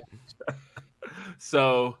facts.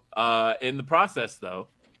 So in the process, though,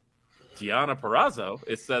 Deonna Purrazzo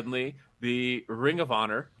is suddenly the Ring of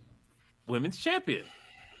Honor Women's Champion.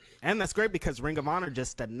 And that's great because Ring of Honor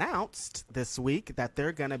just announced this week that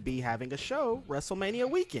they're going to be having a show WrestleMania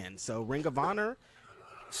weekend. So Ring of Honor,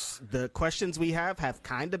 the questions we have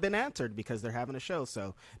kind of been answered because they're having a show.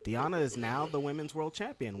 So Deonna is now the Women's World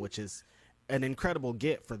Champion, which is an incredible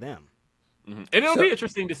get for them. Mm-hmm. And it'll be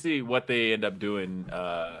interesting to see what they end up doing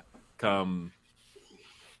come.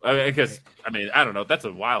 Because, I don't know. That's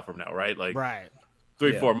a while from now, right? Like, right.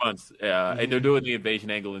 3-4 months. And they're doing the invasion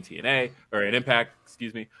angle in TNA, or in Impact,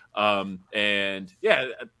 excuse me. And,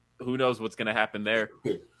 who knows what's going to happen there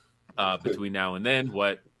between now and then,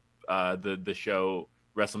 what the show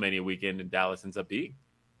WrestleMania weekend in Dallas ends up being.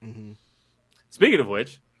 Mm-hmm. Speaking of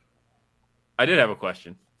which, I did have a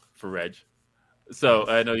question for Reg. So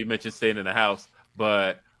I know you mentioned staying in the house,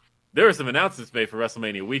 but there were some announcements made for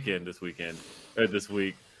WrestleMania weekend this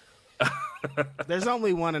week. There's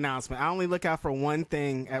only one announcement. I only look out for one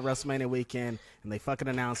thing at WrestleMania weekend, and they fucking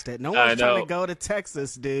announced it. No one's trying to go to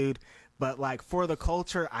Texas, dude. But like For the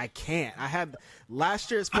Culture, I can't. I had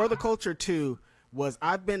last year's For the Culture 2 was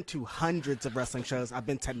I've been to hundreds of wrestling shows. I've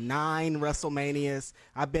been to 9 WrestleManias.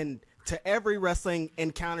 I've been to every wrestling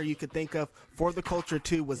encounter you could think of. For the Culture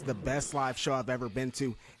 2 was the best live show I've ever been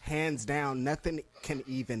to. Hands down, nothing can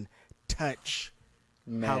even touch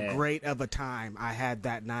how great of a time I had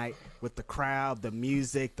that night with the crowd, the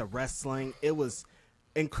music, the wrestling. It was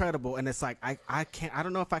incredible. And it's like, I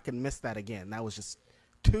don't know if I can miss that again. That was just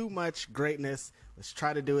too much greatness. Let's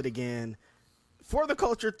try to do it again. For the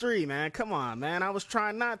Culture 3, man. Come on, man. I was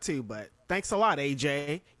trying not to, but thanks a lot,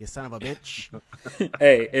 AJ, you son of a bitch.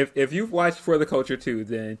 Hey, if you've watched For the Culture 2,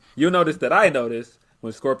 then you'll notice that I noticed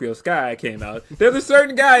when Scorpio Sky came out, there's a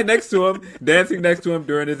certain guy next to him, dancing next to him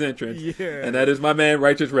during his entrance. Yeah. And that is my man,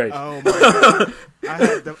 Righteous Rage. Oh, my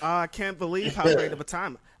God. I can't believe how great of a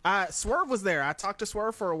time. Swerve was there. I talked to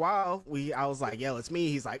Swerve for a while. I was like, yo, it's me.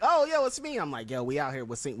 He's like, oh, yo, it's me. I'm like, yo, we out here.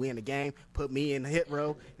 We in the game. Put me in hit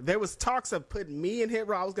row. There was talks of putting me in hit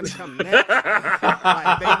row. I was going to come next.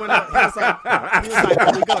 Like, they went up. He was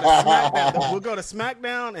like, we go to SmackDown. We'll go to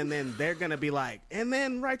SmackDown, and then they're going to be like, and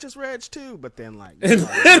then Righteous Reg too. But then, like,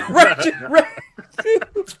 Righteous Reg.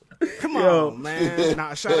 Come on, man.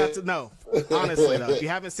 Nah, shout out to, no. Honestly, though, if you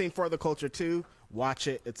haven't seen For the Culture 2, Watch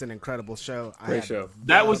it. It's an incredible show. Great show.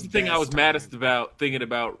 That was the thing I was maddest about thinking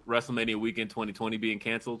about WrestleMania weekend 2020 being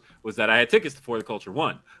canceled, was that I had tickets to For the Culture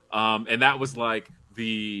 1. And that was like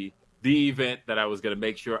the event that I was going to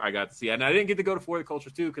make sure I got to see. And I didn't get to go to For the Culture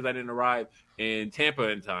 2 because I didn't arrive in Tampa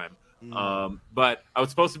in time. But I was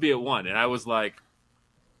supposed to be at 1. And I was like,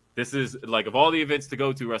 this is like, of all the events to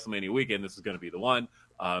go to WrestleMania weekend, this is going to be the one.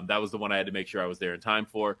 That was the one I had to make sure I was there in time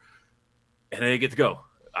for. And I didn't get to go,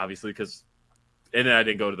 obviously, and then I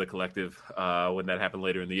didn't go to the collective when that happened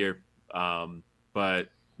later in the year. But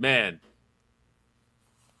man,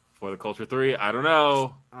 For the Culture 3, I don't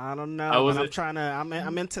know. I'm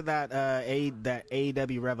into that that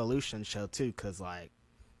AEW Revolution show too, because like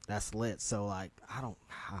that's lit. So like I don't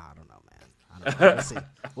know, man. I don't know.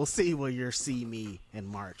 We'll see where you'll see me in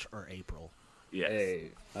March or April. Yes.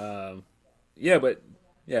 Hey,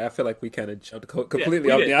 I feel like we kind of jumped completely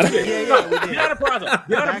off Deonna. Deonna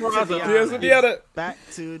Purrazzo. Back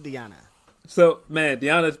to Deonna. So, man,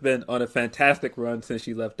 Deonna's been on a fantastic run since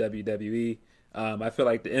she left WWE. I feel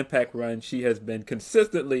like the Impact run, she has been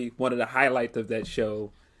consistently one of the highlights of that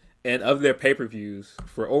show and of their pay-per-views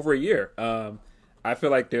for over a year. I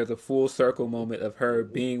feel like there's a full circle moment of her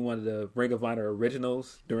being one of the Ring of Honor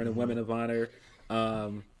originals during the Women of Honor.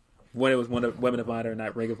 When it was one of Women of Honor,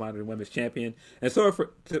 not Ring of Honor, the Women's Champion. And so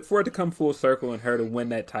for it to come full circle and her to win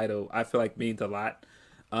that title, I feel like means a lot.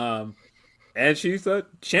 And she's a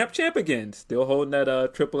champ again, still holding that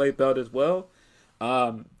AAA belt as well.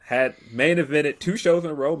 Had main evented 2 shows in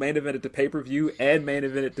a row, main evented the pay-per-view and main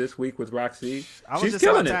evented this week with Roxy. I was just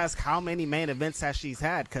about to ask how many main events has she's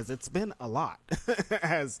had, because it's been a lot,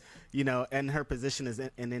 as you know, and her position is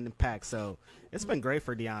in Impact. So it's been great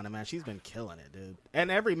for Deonna, man. She's been killing it, dude.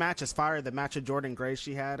 And every match is fire. The match of Jordan Grace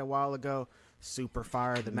she had a while ago, super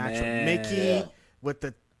fire. The match with Mickey with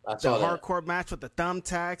the hardcore match with the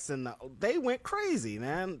thumbtacks, and they went crazy,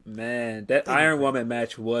 man. Man, that Iron Woman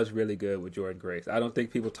match was really good with Jordan Grace. I don't think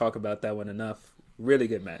people talk about that one enough. Really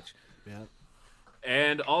good match. Yeah.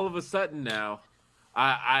 And all of a sudden now,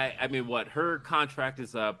 I mean, her contract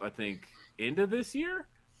is up, I think, end of this year,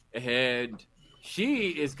 and she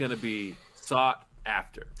is going to be sought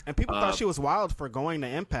after. And people thought she was wild for going to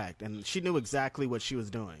Impact, and she knew exactly what she was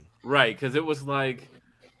doing. Right, because it was like,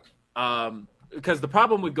 because the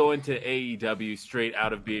problem would go into AEW straight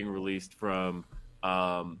out of being released from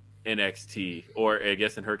NXT, or I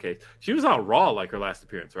guess in her case, she was on Raw like her last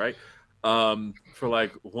appearance, right? For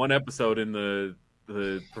like one episode in the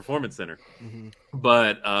Performance Center. Mm-hmm.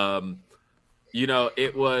 But, you know,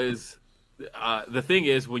 it was, the thing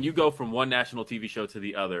is, when you go from one national TV show to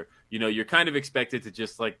the other, you know, you're kind of expected to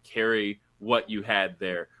just like carry what you had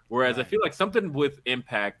there. Whereas I feel like something with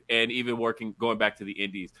Impact and even going back to the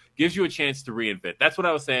Indies gives you a chance to reinvent. That's what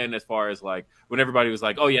I was saying as far as like when everybody was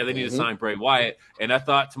like, oh yeah, they need to sign Bray Wyatt. And I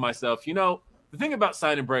thought to myself, you know, the thing about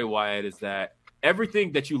signing Bray Wyatt is that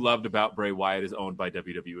everything that you loved about Bray Wyatt is owned by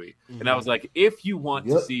WWE. Mm-hmm. And I was like, if you want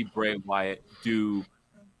to see Bray Wyatt do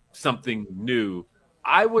something new,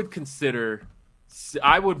 I would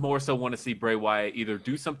more so want to see Bray Wyatt either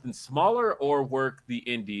do something smaller or work the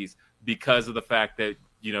Indies, because of the fact that,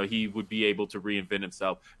 you know, he would be able to reinvent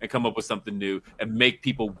himself and come up with something new and make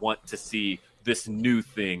people want to see this new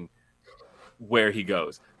thing where he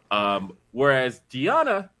goes. Whereas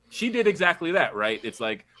Deonna, she did exactly that, right? It's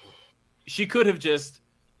like she could have just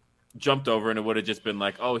jumped over and it would have just been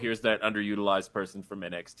like, oh, here's that underutilized person from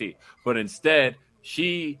NXT. But instead,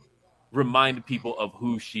 she reminded people of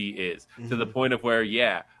who she is, to the point of where,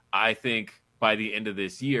 I think by the end of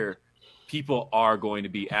this year, people are going to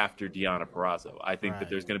be after Deonna Purrazzo. I think that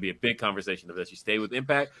there's going to be a big conversation of this. She stayed with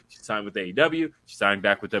Impact. She signed with AEW. She signed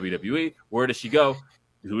back with WWE. Where does she go?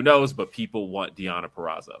 Who knows? But people want Deonna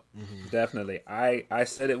Purrazzo. Mm-hmm. Definitely. I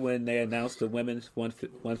said it when they announced the women's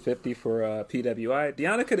 150 for PWI.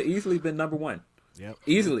 Deonna could have easily been number 1. Yep.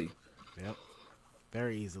 Easily. Yep.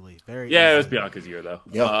 Very easily. It was Bianca's year, though.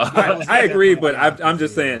 Yep. I agree, but I'm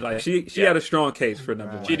just saying, like she had a strong case for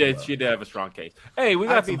number 1. She did have a strong case. Hey, we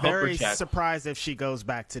got I'd some be very chat. surprised if she goes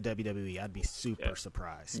back to WWE. I'd be super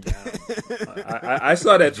surprised. I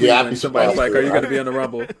saw that tweet when somebody was like, "Are you going to be on the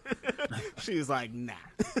Rumble?" She was like, "Nah,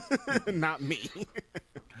 not me."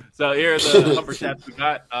 So here are the Humper chats we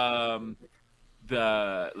got.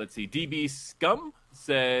 Let's see, DB Scum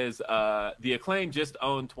says the Acclaim just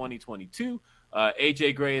owned 2022.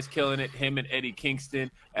 AJ Gray is killing it. Him and Eddie Kingston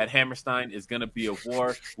at Hammerstein is going to be a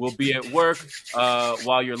war. We'll be at work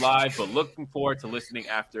while you're live, but looking forward to listening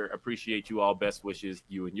after. Appreciate you all. Best wishes,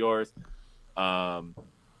 you and yours.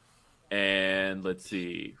 And let's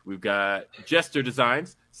see. We've got Jester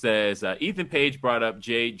Designs says Ethan Page brought up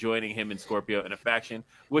Jade joining him in Scorpio in a faction,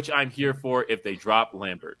 which I'm here for if they drop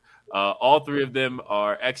Lambert. All three of them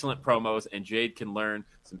are excellent promos, and Jade can learn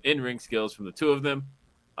some in-ring skills from the two of them.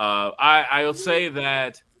 I'll say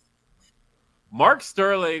that Mark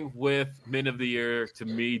Sterling with Men of the Year to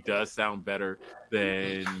me does sound better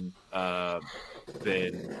than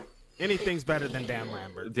anything's better than Dan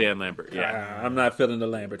Lambert. Dan Lambert, yeah. I'm not feeling the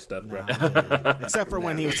Lambert stuff, bro. No, except for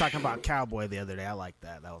when he was talking about Cowboy the other day. I like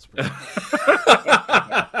that. That was pretty.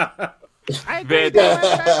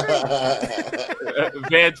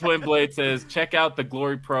 Van Twinblade says, check out the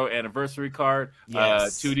Glory Pro anniversary card.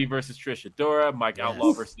 Yes. 2D versus Trish Adora, Mike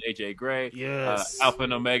Outlaw versus AJ Gray, Yes. Alpha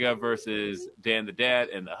and Omega versus Dan the Dad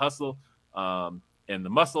and the Hustle, and the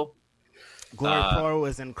Muscle. Glory Pro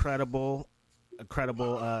is incredible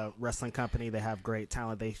wrestling company. They have great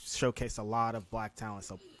talent. They showcase a lot of black talent.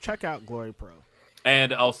 So check out Glory Pro.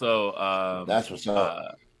 And also, that's what's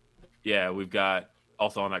up. We've got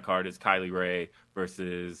also on that card is Kylie Ray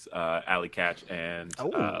versus Allie Catch and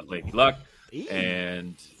Lady Luck.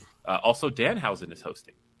 And also Danhausen is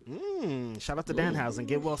hosting. Shout out to Danhausen.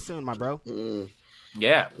 Get well soon, my bro.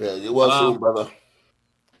 Yeah, get well soon, brother.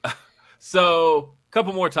 So, a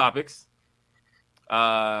couple more topics.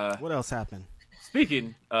 What else happened?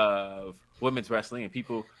 Speaking of women's wrestling and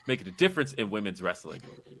people making a difference in women's wrestling.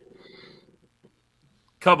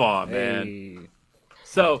 Come on, man.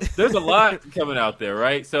 So there's a lot coming out there,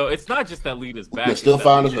 right? So it's not just that Lita's back. You're still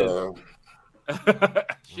fine as well.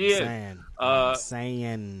 She is. I'm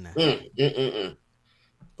saying.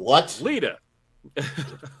 What? Lita.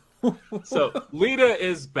 So Lita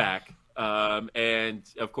is back. And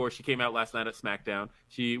of course she came out last night at SmackDown.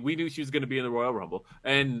 We knew she was going to be in the Royal Rumble.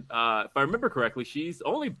 And if I remember correctly, she's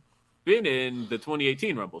only been in the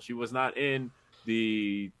 2018 Rumble. She was not in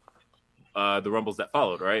the Rumbles that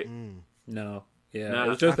followed, right? No. Yeah. No. It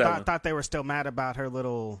was just I thought they were still mad about her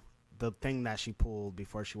the thing that she pulled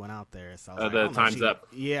before she went out there. So I was the time's up.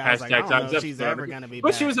 Yeah, I was like, I don't know if she's ever going to be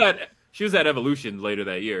But back. she was at Evolution later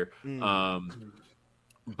that year.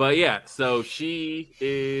 But yeah, so she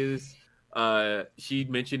is. She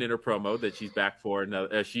mentioned in her promo that she's back for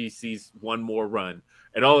another. She sees one more run,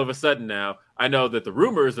 and all of a sudden now, I know that the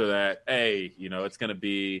rumors are that it's going to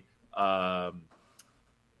be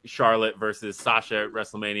Charlotte versus Sasha at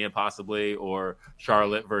WrestleMania, possibly, or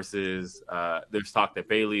Charlotte versus. There's talk that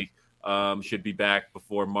Bayley should be back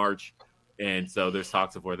before March, and so there's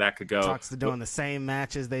talks of where that could go. Talks to doing the same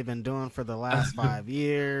matches they've been doing for the last 5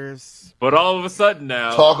 years. But all of a sudden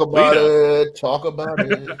now, Talk about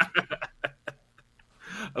it.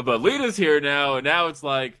 But Lita's here now, and now it's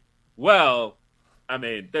like, well, I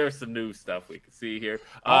mean, there's some new stuff we can see here.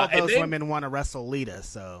 All those women want to wrestle Lita,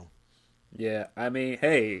 so. Yeah, I mean,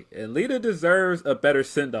 hey, and Lita deserves a better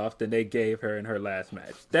send-off than they gave her in her last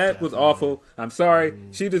match. That was awful. I'm sorry.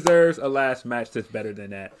 She deserves a last match that's better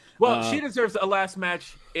than that. Well, she deserves a last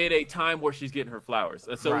match in a time where she's getting her flowers.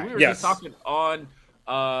 So we were just talking on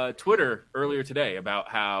Twitter earlier today about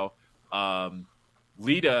how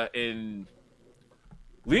Lita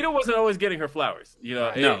wasn't always getting her flowers.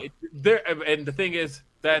 And the thing is,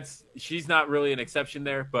 she's not really an exception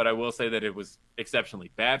there, but I will say that it was exceptionally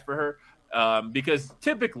bad for her. Because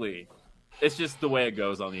typically it's just the way it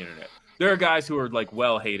goes on the internet. There are guys who are like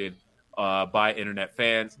well hated by internet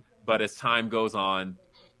fans, but as time goes on,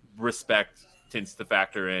 respect tends to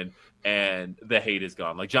factor in and the hate is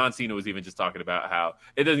gone. Like John Cena was even just talking about how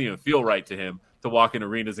it doesn't even feel right to him to walk in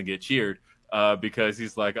arenas and get cheered because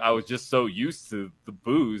he's like, I was just so used to the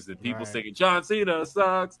boos and people singing John Cena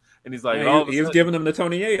sucks. And he's like, he was giving them the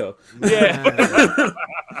Tony Yayo. Yeah.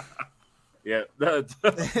 Yeah, but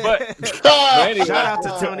anyway. Shout out to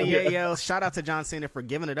Tony Yayo. Shout out to John Cena for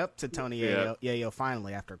giving it up to Tony Yayo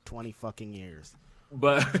finally after 20 fucking years.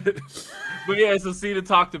 But yeah, so Cena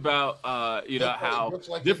talked about how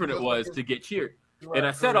different it was to get cheered, and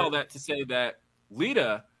I said all that to say that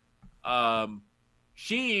Lita,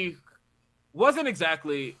 she wasn't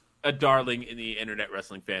exactly a darling in the internet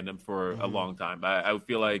wrestling fandom for a long time. I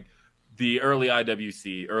feel like the early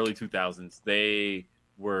IWC, early 2000s, they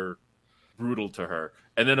were brutal to her.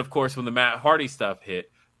 And then, of course, when the Matt Hardy stuff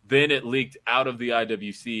hit, then it leaked out of the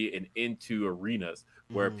IWC and into arenas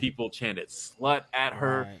where people chanted slut at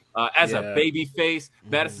her as a baby face.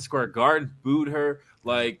 Madison Square Garden booed her.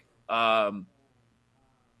 Like,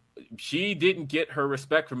 she didn't get her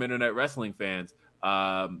respect from internet wrestling fans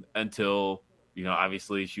until,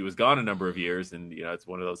 obviously she was gone a number of years. And, it's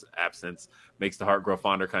one of those absence makes the heart grow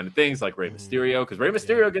fonder kind of things like Rey Mysterio, because Rey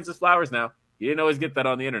Mysterio gets his flowers now. You didn't always get that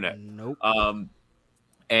on the internet. Nope.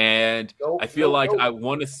 And I feel like I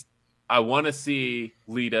want I want to see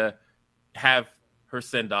Lita have her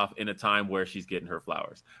send off in a time where she's getting her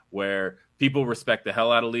flowers, where people respect the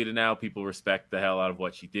hell out of Lita now. People respect the hell out of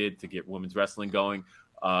what she did to get women's wrestling going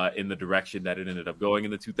in the direction that it ended up going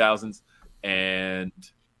in the 2000s. And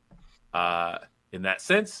in that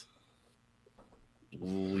sense,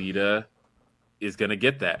 Lita is going to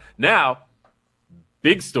get that. Now,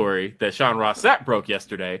 big story that Sean Ross Sapp broke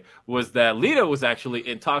yesterday was that Lita was actually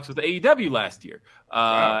in talks with AEW last year.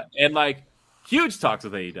 And like huge talks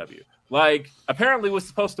with AEW. Like apparently was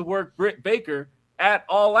supposed to work Britt Baker at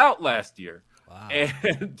All Out last year. Wow.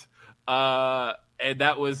 And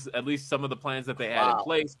that was at least some of the plans that they had in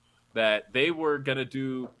place, that they were going to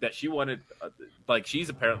do, that she wanted, like she's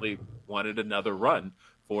apparently wanted another run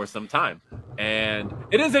for some time. And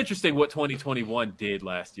it is interesting what 2021 did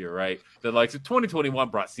last year, right? That like so 2021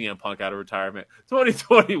 brought CM Punk out of retirement.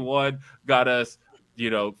 2021 got us,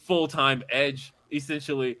 full-time Edge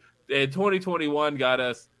essentially. And 2021 got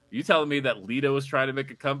us, you telling me that Lita was trying to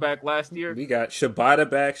make a comeback last year? We got Shibata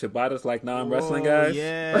back. Shibata's like non-wrestling guys.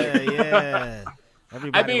 Yeah.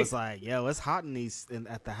 Everybody was like, "Yo, it's hot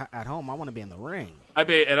at home. I want to be in the ring." I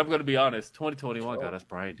mean, and I'm going to be honest. 2021 got us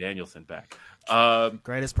Bryan Danielson back.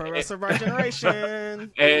 Greatest pro wrestler of our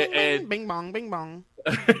generation. and bing bong, bing bong.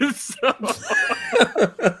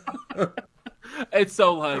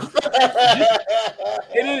 So like,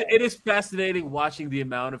 it is fascinating watching the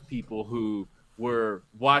amount of people who were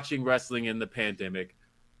watching wrestling in the pandemic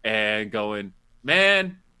and going,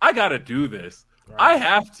 "Man, I got to do this. Right. I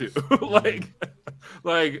have to."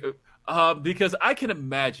 Because I can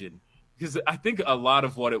imagine, because I think a lot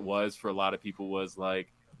of what it was for a lot of people was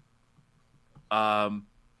like, I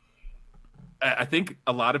think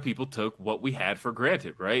a lot of people took what we had for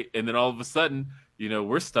granted, right? And then all of a sudden,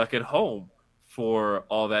 we're stuck at home for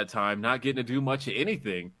all that time, not getting to do much of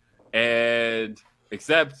anything, and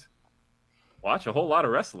except watch a whole lot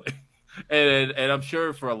of wrestling. and I'm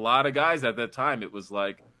sure for a lot of guys at that time, it was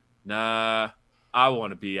like, nah, I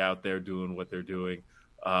want to be out there doing what they're doing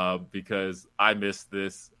because I missed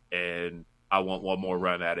this and I want one more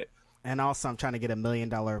run at it. And also, I'm trying to get $1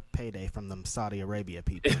 million payday from them Saudi Arabia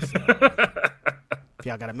people. So, if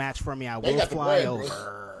y'all got a match for me, I will fly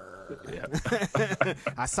over. Yeah.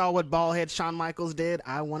 I saw what ballhead Shawn Michaels did.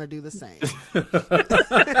 I want to do the same.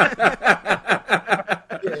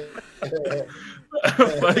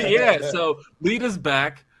 But yeah, so Lita's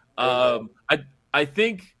back. I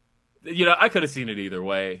think, I could have seen it either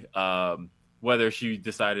way. Whether she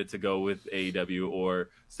decided to go with AEW or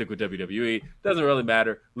stick with WWE, doesn't really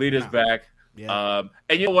matter. Lita's back. Yeah.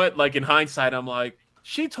 And you know what? Like in hindsight, I'm like,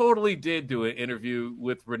 she totally did do an interview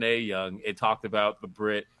with Renee Young and talked about the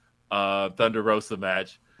Britt Thunder Rosa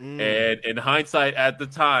match. And in hindsight, at the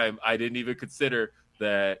time, I didn't even consider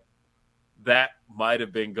that might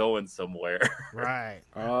have been going somewhere. Right.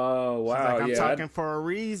 Oh, wow. She's like, I'm talking for a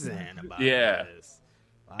reason about this.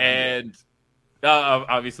 Wow. And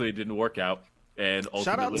obviously it didn't work out. And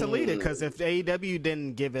shout out to Lita, because if AEW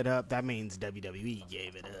didn't give it up, that means WWE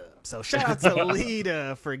gave it up. So shout out to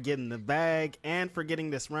Lita for getting the bag and for getting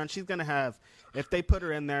this run. She's going to have, if they put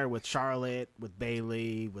her in there with Charlotte, with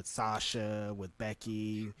Bayley, with Sasha, with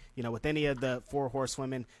Becky, with any of the 4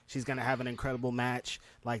 horsewomen, she's going to have an incredible match.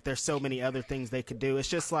 Like, there's so many other things they could do. It's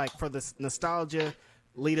just like, for the nostalgia,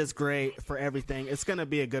 Lita's great for everything. It's going to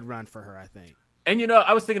be a good run for her, I think. And,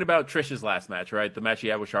 I was thinking about Trish's last match, right? The match she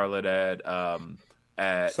had with Charlotte at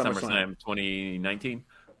SummerSlam 2019.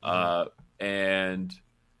 And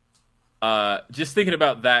just thinking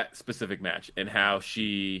about that specific match and how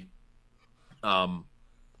she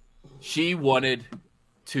wanted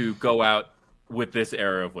to go out with this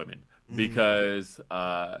era of women because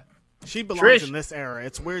she belongs in this era.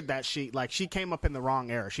 It's weird that she came up in the wrong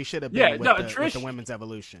era. She should have been with the women's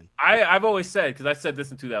evolution. I've always said, because I said this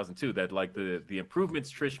in 2002, that like the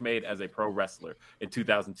improvements Trish made as a pro wrestler in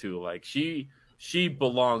 2002, like she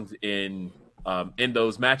belonged in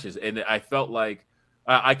those matches, and I felt like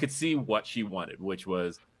I could see what she wanted, which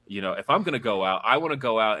was, if I'm going to go out, I want to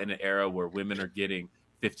go out in an era where women are getting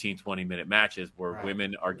 15, 20-minute matches, where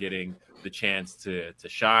women are getting the chance to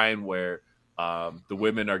shine, where the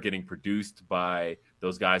women are getting produced by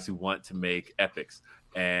those guys who want to make epics.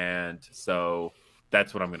 And so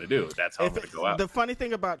that's what I'm going to do. That's how I'm going to go out. The funny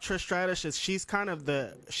thing about Trish Stratus is she's kind of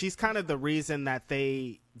the reason that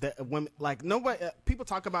the women, like, nobody, people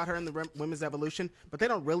talk about her in the women's evolution, but they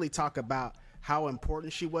don't really talk about how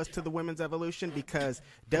important she was to the women's evolution, because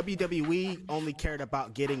WWE only cared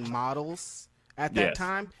about getting models. At that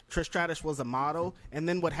time, Trish Stratus was a model, and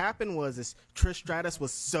then what happened was Trish Stratus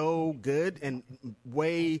was so good and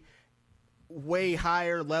way way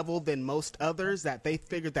higher level than most others that they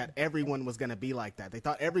figured that everyone was going to be like that. They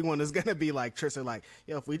thought everyone was going to be like Trish. They're like,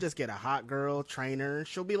 if we just get a hot girl trainer,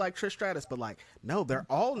 she'll be like Trish Stratus. But like, no, they're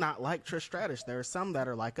all not like Trish Stratus. There are some that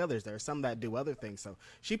are like others. There are some that do other things. So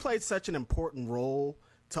she played such an important role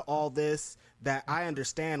to all this that I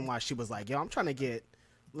understand why she was like,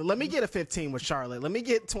 let me get a 15 with Charlotte. Let me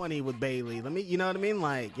get 20 with Bayley. You know what I mean?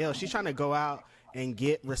 Like, she's trying to go out and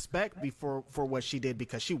get respect for what she did,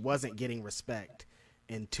 because she wasn't getting respect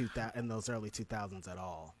in those early 2000s at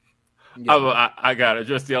all. Yeah. I got to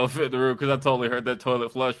address the elephant in the room, because I totally heard that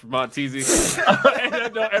toilet flush from Montezzi. And I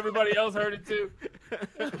know everybody else heard it too.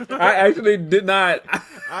 I actually did not.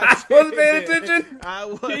 I wasn't paying attention.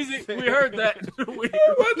 We heard that. We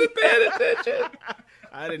wasn't paying attention.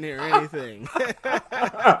 I didn't hear anything.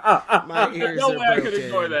 My ears no are way broken. I could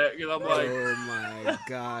ignore that, because I'm like, oh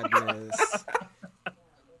my goodness.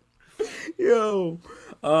 Yo.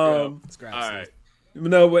 All right.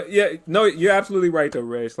 No, but you're absolutely right though,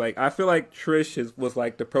 Rich. Like, I feel like Trish was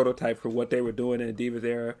like the prototype for what they were doing in the Divas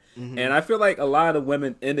era. Mm-hmm. And I feel like a lot of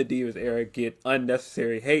women in the Divas era get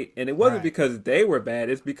unnecessary hate. And it wasn't because they were bad.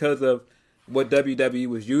 It's because of what WWE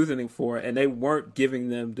was using them for, and they weren't giving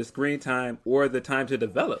them the screen time or the time to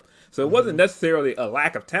develop. So it wasn't necessarily a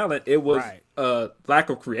lack of talent. It was a lack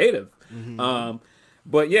of creative. Mm-hmm.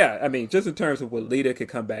 But yeah, I mean, just in terms of what Lita could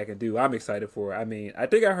come back and do, I'm excited for her. I mean, I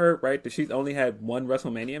think I heard that she's only had one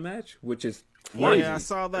WrestleMania match, which is crazy. Yeah, I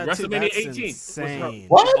saw that WrestleMania too. 18 insane.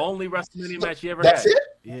 What? The only WrestleMania match she ever That's had. it?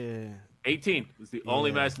 Yeah. 18 was the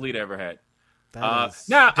only match Lita ever had.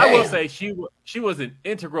 Now, I will say she was an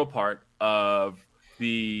integral part of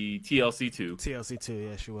the TLC 2. TLC 2,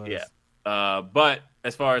 yeah, she was. Yeah. But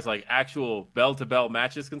as far as like actual bell-to-bell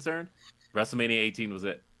matches concerned, WrestleMania 18 was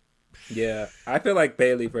it. Yeah, I feel like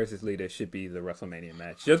Bayley versus Lita should be the WrestleMania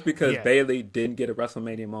match, just because Bayley didn't get a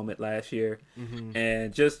WrestleMania moment last year,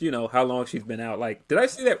 and just how long she's been out. Like, did I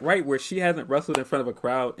see that right? Where she hasn't wrestled in front of a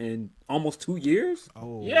crowd in almost 2 years?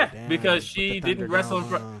 Oh, yeah, damn. because she didn't wrestle.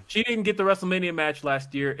 She didn't get the WrestleMania match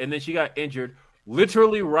last year, and then she got injured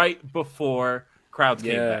literally right before crowds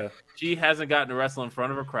came back. She hasn't gotten to wrestle in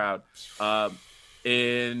front of a crowd.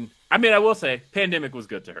 And I mean, I will say, pandemic was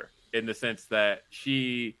good to her in the sense that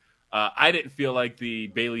she. I didn't feel like the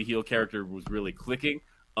Bayley heel character was really clicking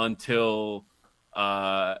until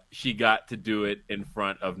she got to do it in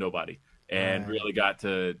front of nobody and really got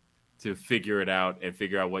to figure it out and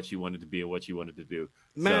figure out what she wanted to be and what she wanted to do.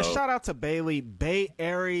 Man, shout out to Bayley, Bay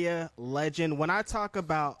Area legend. When I talk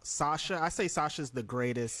about Sasha, I say Sasha's the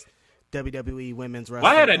greatest WWE women's wrestler.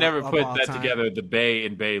 Why had I never put that together? The Bay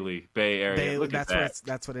and Bayley, Bay Area. Look at that.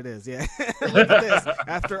 That's what it is. Yeah. Look at this.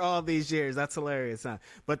 After all these years, that's hilarious, huh?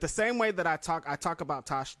 But the same way that I talk about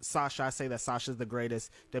Sasha. I say that Sasha's the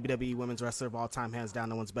greatest WWE women's wrestler of all time, hands down.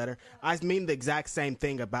 No one's better. I mean the exact same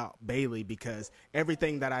thing about Bayley, because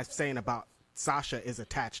everything that I'm saying about Sasha is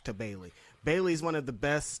attached to Bayley. Bayley's one of the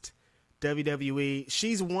best. WWE,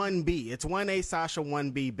 she's 1B. It's 1A Sasha,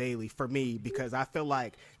 1B Bayley for me, because I feel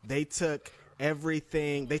like they took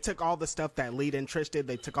everything. They took all the stuff that Lita and Trish did.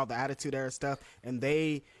 They took all the Attitude Era stuff, and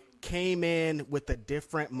they came in with a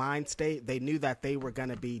different mind state. They knew that they were going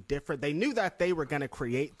to be different. They knew that they were going to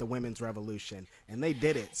create the women's revolution, and they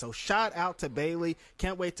did it. So shout out to Bayley.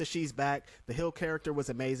 Can't wait till she's back. The heel character was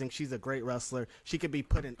amazing. She's a great wrestler. She could be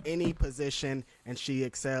put in any position, and she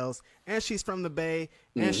excels. And she's from the Bay,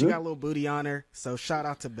 and she got a little booty on her. So shout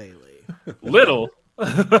out to Bayley. Little.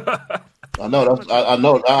 I know. I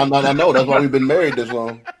know. That's why we've been married this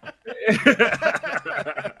long.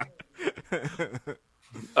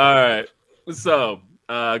 All right. So,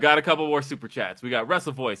 got a couple more super chats. We got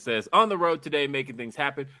Wrestle Voice says, on the road today, making things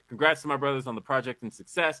happen. Congrats to my brothers on the project and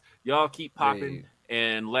success. Y'all keep popping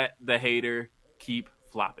and let the hater keep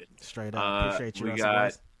flopping. Straight up. Appreciate you, we Wrestle got,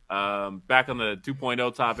 Voice. Back on the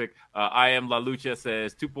 2.0 topic, I am La Lucha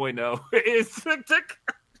says 2.0 is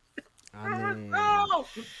I mean,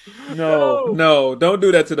 No, don't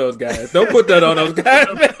do that to those guys. Don't put that on those guys,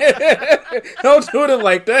 man. Don't do them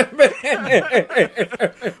like that,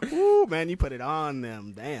 man. Ooh, man, you put it on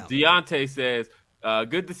them. Damn. Deontay says,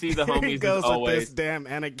 good to see the Here he homies goes as with always. this damn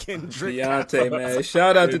Anakin drink. Deontay, man.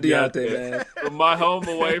 Shout out to Deontay, man. From my home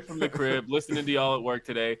away from the crib, listening to y'all at work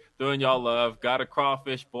today, doing y'all love. Got a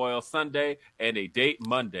crawfish boil Sunday and a date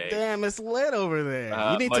Monday. Damn, it's lit over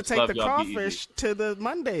there. You need to much take love, the y'all, crawfish to the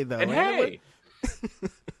Monday, though. And ain't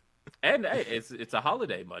hey, it's a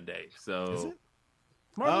holiday Monday, so Is it?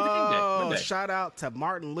 Martin Luther King Day Oh, Monday. shout out to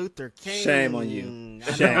Martin Luther King. Shame on you.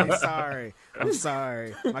 I'm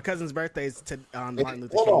sorry. My cousin's birthday is on Martin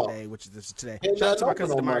Luther King Day, which is today. Shout out to my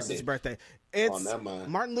cousin Demarcus' birthday. It's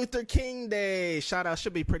Martin Luther King Day. Shout out.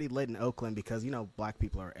 Should be pretty lit in Oakland because, black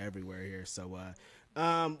people are everywhere here. So,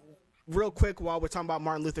 real quick, while we're talking about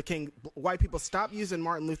Martin Luther King, white people, stop using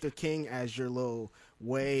Martin Luther King as your little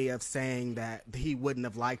way of saying that he wouldn't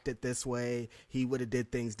have liked it this way. He would have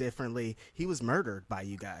did things differently. He was murdered by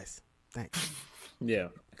you guys. Thanks. Yeah.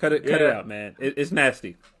 Cut it out, man. It's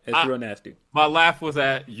nasty. It's real nasty. My laugh was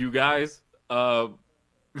at you guys. You're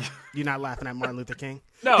not laughing at Martin Luther King?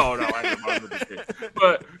 No, I didn't Martin Luther King.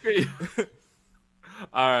 But,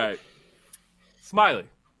 all right. Smiley.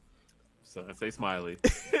 So I say Smiley.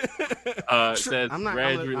 Says, I'm not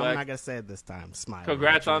going to say it this time. Smiley.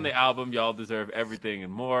 Congrats on the album. Y'all deserve everything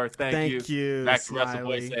and more. Thank you. Back to Russell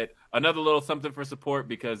Boy said, another little something for support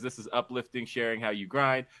because this is uplifting, sharing how you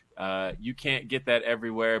grind. You can't get that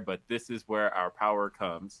everywhere, but this is where our power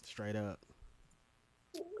comes. Straight up.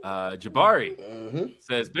 Jabari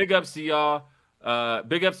says, big ups to y'all.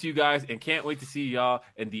 Big ups to you guys, and can't wait to see y'all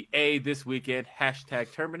in the A this weekend. #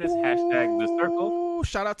 Terminus, # The Circle.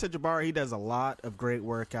 Shout out to Jabari. He does a lot of great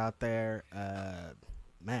work out there.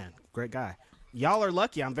 Man, great guy. Y'all are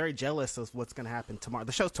lucky. I'm very jealous of what's going to happen tomorrow.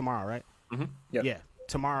 The show's tomorrow, right? Mm-hmm. Yep. Yeah,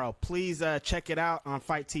 tomorrow. Please check it out on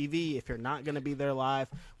Fight TV if you're not going to be there live.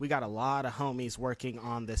 We got a lot of homies working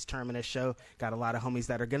on this Terminus show. Got a lot of homies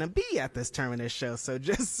that are going to be at this Terminus show. So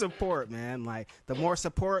just support, man. Like, the more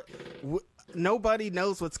support... Nobody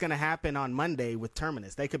knows what's going to happen on Monday with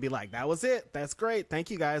Terminus. They could be like, that was it. That's great.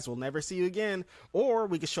 Thank you, guys. We'll never see you again. Or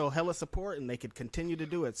we could show hella support, and they could continue to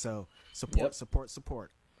do it. So support.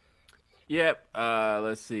 Yep.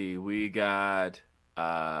 Let's see. We got...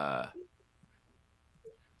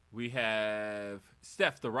 we have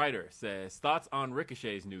Steph, the writer, says, thoughts on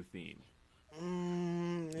Ricochet's new theme?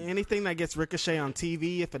 Anything that gets Ricochet on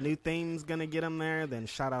TV, if a new theme's going to get him there, then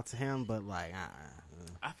shout out to him. But, like...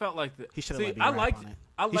 I felt like he should have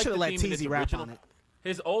let TZ rap on it.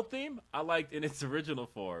 His old theme, I liked in its original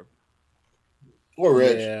form. Or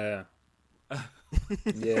Reg. Yeah.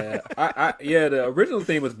 The original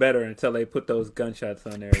theme was better until they put those gunshots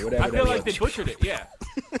on there. Whatever. I feel like they butchered it. Yeah,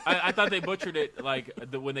 I thought they butchered it. Like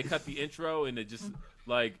when they cut the intro and it just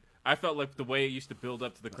like. I felt like the way it used to build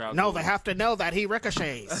up to the crowd. No, they have to know that he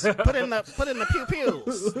ricochets. Put in the pew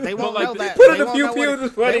pews. They won't know that. Put in the pew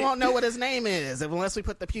pews. They won't know what his name is unless we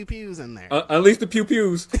put the pew pews in there. Unleash the pew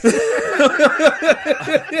pews.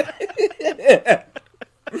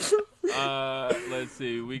 Let's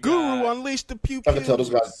see. We Guru unleash the pew pews. I can tell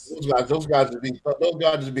those guys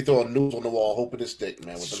just be throwing noodles on the wall, hoping it stick,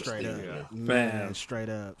 man. With straight them up, steam, man. Straight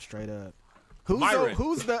up.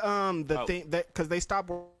 Who's the thing that because they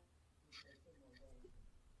stopped.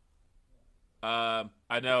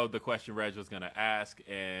 I know the question Reg was going to ask,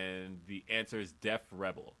 and the answer is Def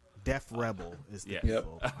Rebel. Def Rebel is the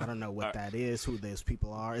people. I don't know what that is, who those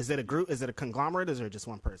people are. Is it a group? Is it a conglomerate? Or is it just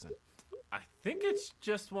one person? I think it's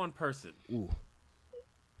just one person. Ooh.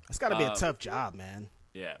 It's got to be a tough job, man.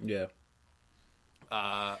 Yeah. Yeah.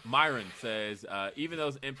 Myron says, even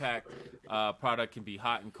though Impact product can be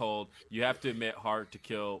hot and cold, you have to admit Hard to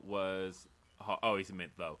Kill was... Oh, he's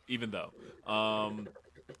admit, though. Even though.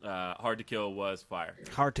 Hard to Kill was fire.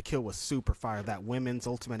 Hard to Kill was super fire. That women's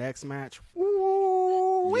Ultimate X match.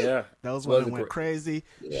 Ooh, yeah. Those women went crazy.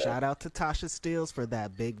 Yeah. Shout out to Tasha Steelz for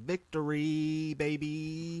that big victory,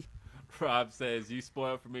 baby. Rob says, you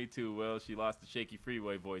spoiled for me too. Well, she lost the shaky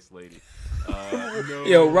freeway voice lady. No.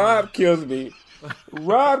 Yo, Rob kills me.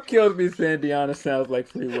 Rob kills me saying Deonna sounds like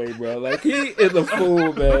Freeway, bro. Like, he is a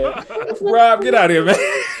fool, man. Rob, get out of here, man.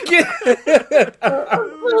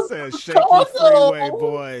 Said shaky freeway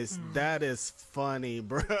voice. That is funny,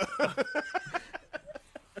 bro.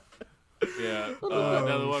 Yeah.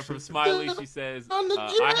 Another one from Smiley. She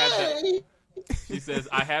says,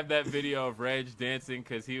 I have that video of Reg dancing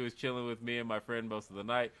because he was chilling with me and my friend most of the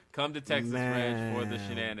night. Come to Texas, Reg, for the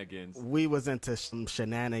shenanigans. We was into some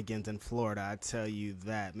shenanigans in Florida, I tell you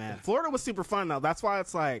that, man. Florida was super fun, though. That's why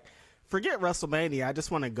it's like, forget WrestleMania. I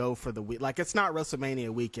just want to go for the week. Like, it's not WrestleMania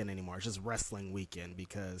weekend anymore. It's just wrestling weekend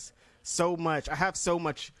because I have so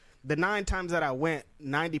much. The 9 times that I went,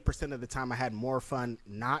 90% of the time I had more fun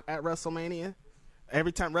not at WrestleMania.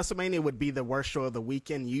 Every time WrestleMania would be the worst show of the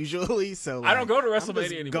weekend usually. So like, I don't go to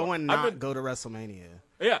WrestleMania anymore. Go to WrestleMania.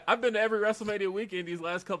 Yeah, I've been to every WrestleMania weekend these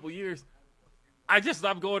last couple years. I just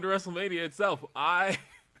stopped going to WrestleMania itself. I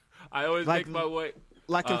always make my way.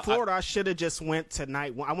 Like in Florida, I should have just went to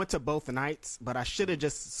night one. I went to both nights, but I should have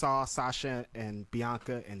just saw Sasha and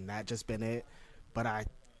Bianca, and that just been it. But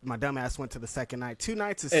my dumb ass went to the second night. 2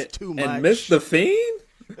 nights is too much. And missed the Fiend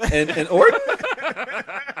and Orton.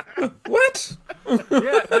 What?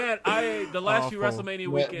 Yeah, man. The last few WrestleMania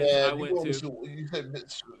weekends I went to. You said,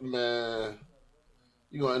 man,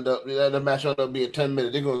 you gonna end up that match end up being 10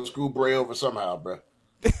 minutes. They're gonna screw Bray over somehow, bro.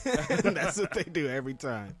 That's what they do every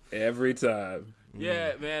time. Every time.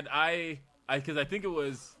 Yeah, man. Because I think it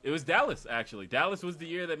was Dallas actually. Dallas was the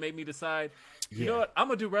year that made me decide. You know what? I'm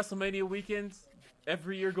gonna do WrestleMania weekends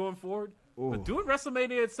every year going forward. Ooh. But doing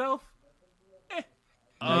WrestleMania itself,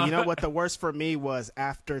 You know what the worst for me was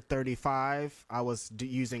after 35, I was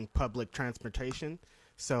using public transportation.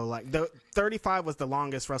 So, like, the 35 was the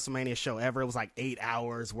longest WrestleMania show ever. It was like 8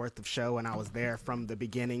 hours worth of show, and I was there from the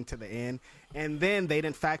beginning to the end. And then they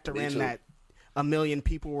didn't factor in that 1 million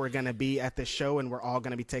people were going to be at the show, and we're all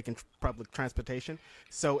going to be taking public transportation.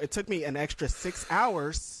 So it took me an extra 6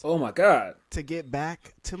 hours. Oh, my God. To get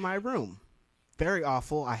back to my room. Very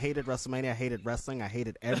awful. I hated WrestleMania. I hated wrestling. I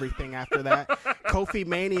hated everything after that. Kofi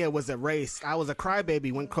Mania was erased. I was a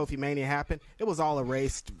crybaby when Kofi Mania happened. It was all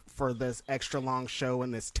erased for this extra long show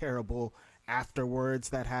and this terrible afterwards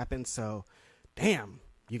that happened. So, damn,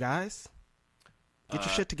 you guys, get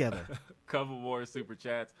your shit together. Couple more super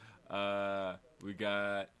chats. We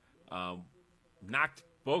got Knocked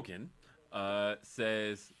Boken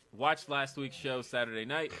says, watched last week's show Saturday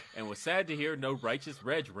night and was sad to hear no Righteous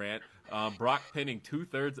Reg rant. Brock pinning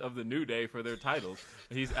 2/3 of the New Day for their titles.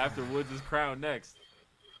 He's after Woods' crown next.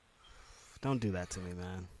 Don't do that to me,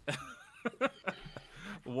 man.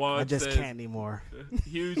 I just can't anymore.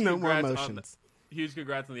 Huge no more congrats emotions. Huge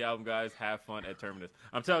congrats on the album, guys. Have fun at Terminus.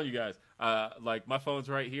 I'm telling you guys, like my phone's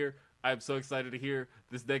right here. I'm so excited to hear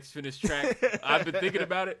this next finished track. I've been thinking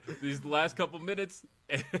about it these last couple minutes.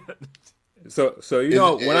 So you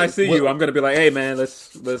know, when I see you, I'm gonna be like, "Hey, man,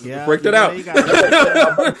 let's break that out." Is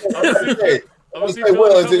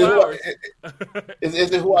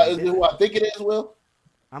it who I think it is, Will?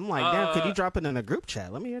 I'm like, damn, could you drop it in a group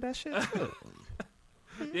chat? Let me hear that shit too.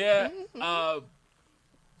 Yeah,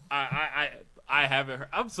 I haven't heard.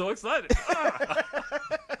 I'm so excited.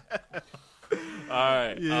 All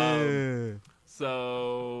right. Yeah.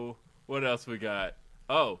 So what else we got?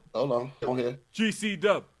 Oh, hold on. Come on here. GC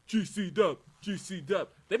Dub.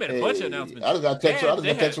 They made a bunch of announcements. I just got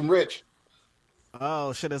to text from Rich.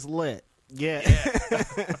 Oh, shit is lit. Yeah.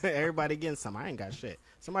 Everybody getting some. I ain't got shit.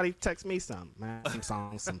 Somebody text me some, man. Some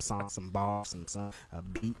songs, some bars, a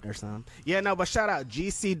beat or something. Yeah, no, but shout out.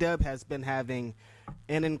 GC Dub has been having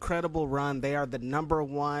an incredible run. They are the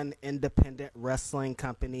 #1 independent wrestling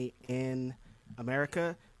company in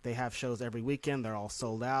America. They have shows every weekend. They're all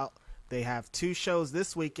sold out. They have 2 shows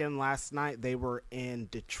this weekend. Last night they were in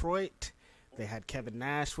Detroit. They had Kevin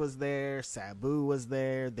Nash was there. Sabu was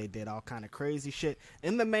there. They did all kind of crazy shit.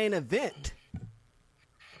 In the main event,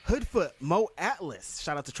 Hoodfoot Mo Atlas.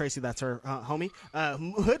 Shout out to Tracy. That's her homie.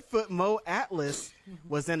 Hoodfoot Mo Atlas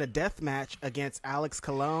was in a death match against Alex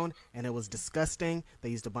Colon, and it was disgusting. They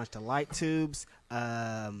used a bunch of light tubes.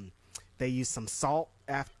 They used some salt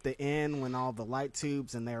at the end when all the light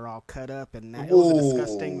tubes and they were all cut up, and it was a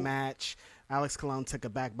disgusting match. Alex Colon took a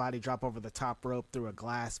back body drop over the top rope through a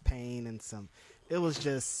glass pane and it was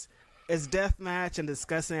just as death match and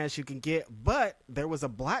disgusting as you can get. But there was a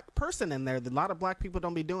black person in there. A lot of black people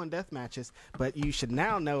don't be doing death matches, but you should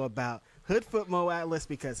now know about Hoodfoot Mo Atlas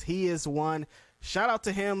because he is one. Shout out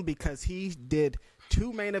to him because he did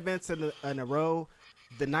 2 main events in a row.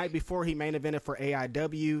 The night before he main evented for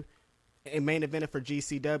AEW. A main event for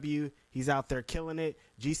GCW. He's out there killing it.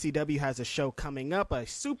 GCW has a show coming up, a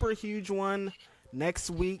super huge one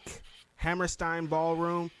next week. Hammerstein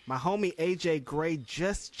Ballroom. My homie AJ Gray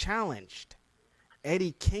just challenged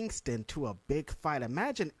Eddie Kingston to a big fight.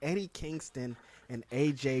 Imagine Eddie Kingston and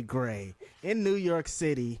AJ Gray in New York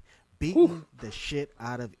City beating the shit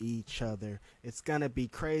out of each other. It's going to be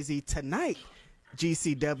crazy. Tonight,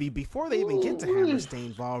 GCW, before they even get to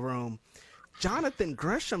Hammerstein Ballroom, Jonathan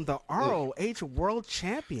Gresham, the ROH World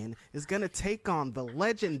Champion, is going to take on the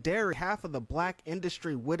legendary half of the black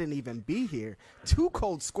industry wouldn't even be here. Too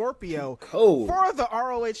Cold Scorpio for the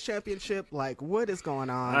ROH Championship. Like, what is going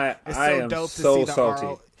on? It's so dope to see the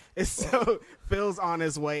salty. It's so Phil's on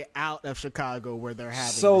his way out of Chicago where they're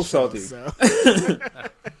having the show, so.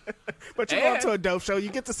 But you're going to a dope show. You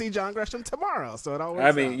get to see John Gresham tomorrow, so it all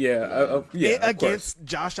works out. Against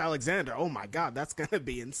Josh Alexander. Oh my God, that's going to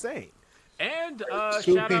be insane. And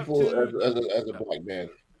 2 shout people out to... as a black man.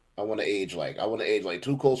 I want to age like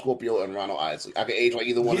Too Cold Scorpio and Ronald Isley. I can age like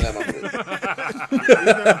either one of them. I'm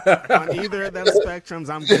good. On either of them spectrums,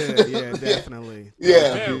 I'm good. Yeah, definitely.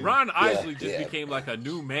 Yeah, man, Ron Isley just became like a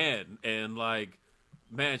new man, and like,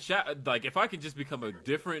 man, like if I could just become a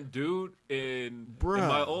different dude in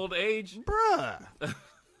my old age,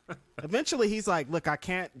 Eventually, he's like, look, I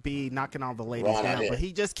can't be knocking all the ladies down, but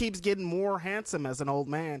he just keeps getting more handsome as an old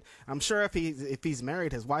man. I'm sure if he's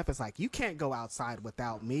married, his wife is like, you can't go outside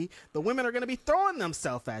without me. The women are going to be throwing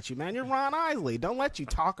themselves at you, man. You're Ron Isley. Don't let you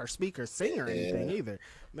talk or speak or sing or anything either.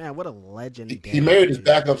 Man, what a legend. He married his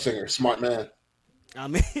backup singer. Smart man. I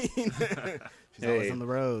mean, she's always on the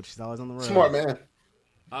road. She's always on the road. Smart man.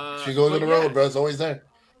 She goes on the road, bro. It's always there.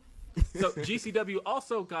 So GCW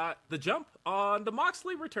also got the jump on the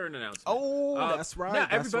Moxley return announcement. Oh, that's right. Now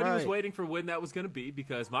everybody was waiting for when that was going to be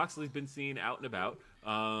because Moxley's been seen out and about. As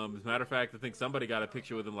a matter of fact, I think somebody got a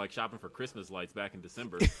picture with him like shopping for Christmas lights back in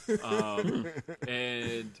December.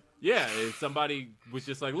 And yeah, somebody was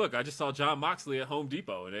just like, "Look, I just saw John Moxley at Home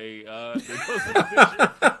Depot," and they posted a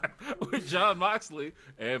picture with John Moxley,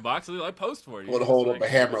 and Moxley like post for you. Want to hold up a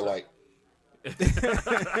hammer like.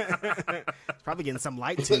 Probably getting some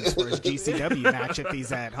light tubes for his GCW match if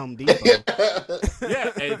he's at Home Depot.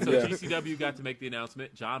 Yeah, and so GCW got to make the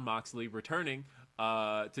announcement. John Moxley returning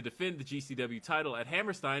to defend the GCW title at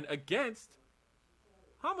Hammerstein against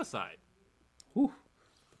Homicide. Whew.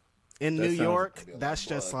 In New York, that's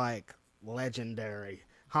just like legendary.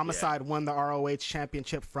 Homicide won the ROH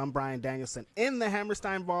championship from Bryan Danielson in the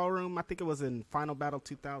Hammerstein Ballroom. I think it was in Final Battle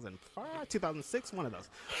 2005, 2006, one of those.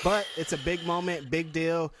 But it's a big moment, big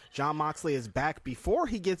deal. John Moxley is back before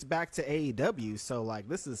he gets back to AEW. So, like,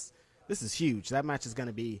 this is huge. That match is going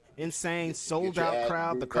to be insane. Sold out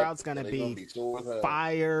crowd. The crowd's going to be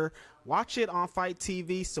fire. Watch it on Fight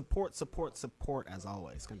TV. Support as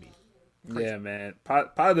always. It's going to be crazy. Yeah, man.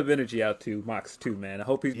 Positive energy out to Mox too, man. I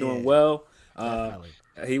hope he's doing well.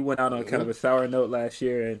 He went out on kind of a sour note last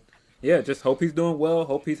year, and yeah, just hope he's doing well.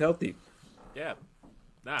 Hope he's healthy. Yeah.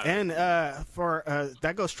 And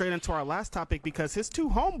that goes straight into our last topic because his two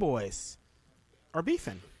homeboys are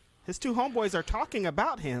beefing. His two homeboys are talking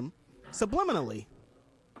about him subliminally.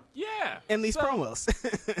 Yeah. In these promos.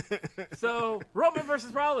 So Roman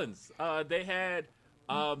versus Rollins,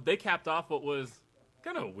 they capped off what was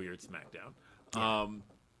kind of a weird SmackDown.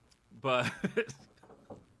 But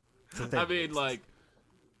I mean, like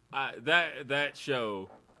that show,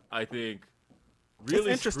 I think,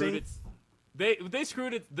 really screwed it. They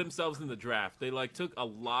screwed it themselves in the draft. They like took a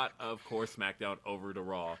lot of core SmackDown over to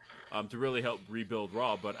Raw, to really help rebuild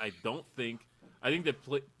Raw. But I think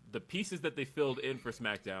the pieces that they filled in for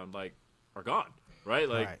SmackDown like are gone. Right?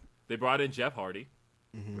 Like they brought in Jeff Hardy,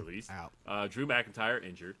 released, out. Drew McIntyre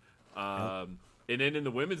injured. And then in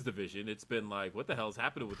the women's division, it's been like, what the hell is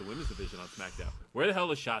happening with the women's division on SmackDown? Where the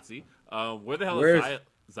hell is Shotzi? Where the hell is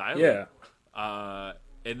Xylee? Yeah.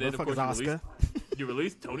 And then, of course, you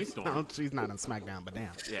released Toni Storm. No, she's not on SmackDown, but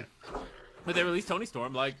damn. Yeah. But they released Toni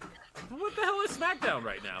Storm. Like, what the hell is SmackDown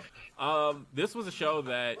right now? This was a show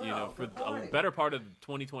that, for a better part of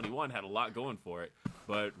 2021 had a lot going for it.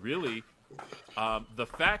 But really, the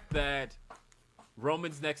fact that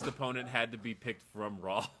Roman's next opponent had to be picked from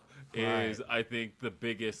Raw is, I think, the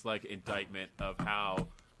biggest like indictment of how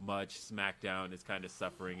much SmackDown is kind of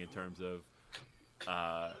suffering in terms of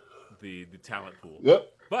the talent pool.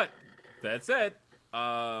 Yep. But that said,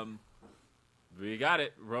 we got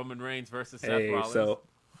it. Roman Reigns versus Seth Rollins. So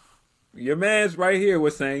your man's right here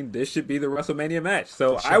was saying this should be the WrestleMania match.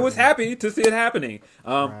 So I was happy to see it happening.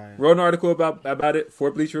 Wrote an article about it for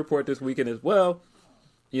Bleacher Report this weekend as well.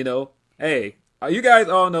 Hey. You guys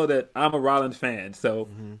all know that I'm a Rollins fan, so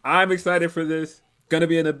I'm excited for this. Going to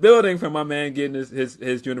be in the building for my man getting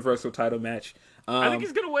his Universal title match. I think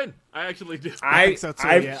he's going to win. I actually do. I think so too.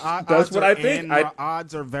 That's what I think.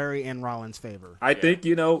 Odds are very in Rollins' favor. I think,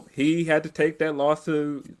 he had to take that loss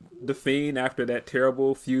to The Fiend after that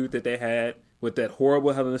terrible feud that they had with that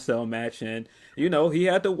horrible Hell in a Cell match. And, he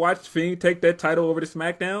had to watch Fiend take that title over to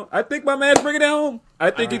SmackDown. I think my man's bringing it home. I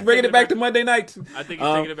think he's bringing it back to Monday nights. I think he's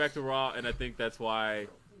taking it back to Raw, and I think that's why.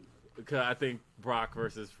 Because I think Brock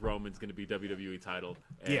versus Roman's going to be WWE title,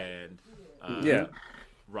 and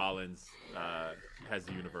Rollins has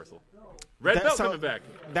the Universal. Red belt coming back.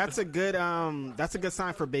 That's a good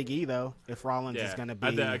sign for Big E though. If Rollins is going to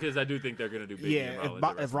be, because I do think they're going to do Big E. And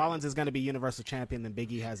Rollins if Rollins is going to be Universal Champion, then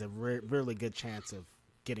Big E has a really good chance of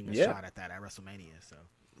getting a shot at that at WrestleMania. So.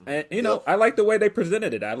 And, I like the way they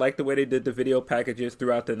presented it. I like the way they did the video packages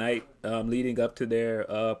throughout the night leading up to their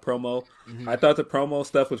promo. I thought the promo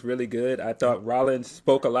stuff was really good. I thought Rollins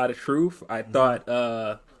spoke a lot of truth. I thought,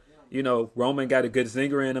 Roman got a good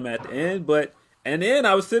zinger in him at the end. And then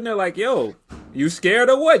I was sitting there like, yo, you scared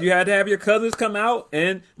or what? You had to have your cousins come out,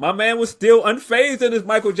 and my man was still unfazed in his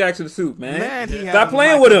Michael Jackson suit, man. Stop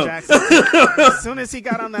playing with him. As soon as he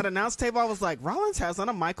got on that announce table, I was like, Rollins has on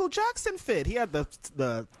a Michael Jackson fit. He had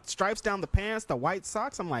the stripes down the pants, the white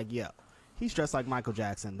socks. I'm like, yeah, he's dressed like Michael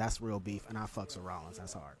Jackson. That's real beef, and I fucks with Rollins.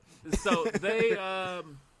 That's hard. So they,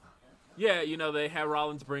 they had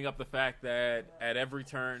Rollins bring up the fact that at every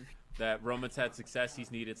turn that Roman's had success,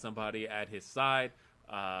 he's needed somebody at his side.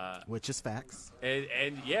 Which is facts.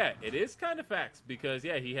 And yeah, it is kind of facts because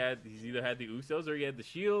he's either had the Usos or he had the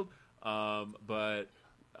Shield. But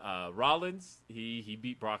Rollins, he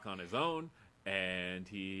beat Brock on his own, and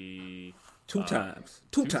he two times.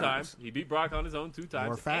 He beat Brock on his own 2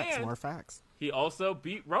 times. More facts. He also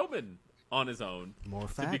beat Roman on his own. More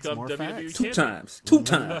facts. To become WWE champion. Two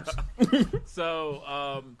times.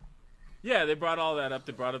 So, they brought all that up.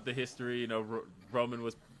 They brought up the history. You know, Roman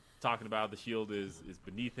was talking about the Shield is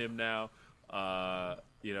beneath him now.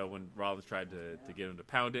 When Rollins tried to get him to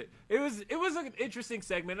pound it. It was an interesting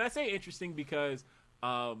segment. And I say interesting because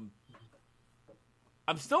I'm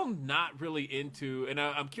still not really into, and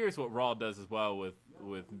I'm curious what Raw does as well with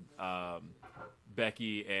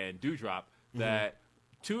Becky and Doudrop, that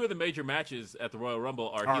 2 of the major matches at the Royal Rumble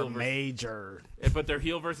are heel major, but they're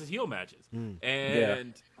heel versus heel matches.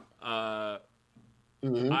 And I'm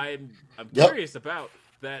curious about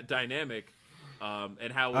that dynamic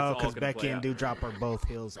and how it's all going to play Becky and out. Doudrop are both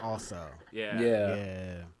heels also.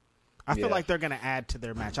 Yeah. I feel like they're going to add to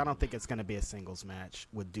their match. I don't think it's going to be a singles match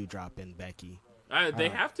with Doudrop and Becky. They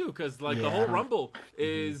have to because the whole Rumble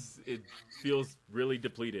it feels really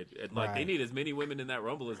depleted. They need as many women in that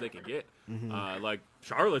Rumble as they can get.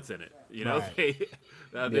 Charlotte's in it. You know,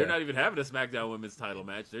 they're not even having a SmackDown Women's title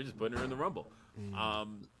match. They're just putting her in the Rumble.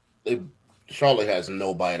 Charlotte has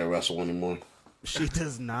nobody to wrestle anymore. She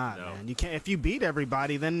does not, man. You can't. If you beat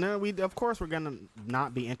everybody, then we're gonna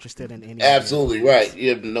not be interested in any. Absolutely right. You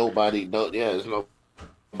have nobody. There's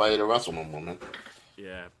nobody to wrestle no more, man.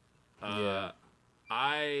 Yeah.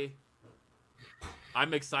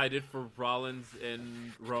 I'm excited for Rollins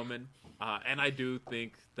and Roman, and I do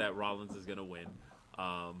think that Rollins is gonna win.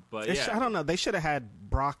 I don't know. They should have had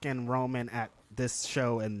Brock and Roman at this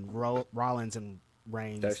show, and Rollins and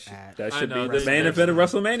Reigns that should be the main event of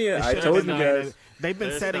WrestleMania. I told you guys. They've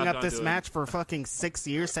been setting up this match for fucking 6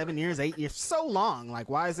 years, 7 years, 8 years, so long. Like,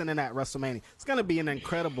 why isn't it at WrestleMania? It's gonna be an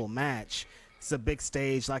incredible match. It's a big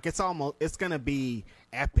stage. Like, it's gonna be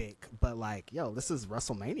epic. But this is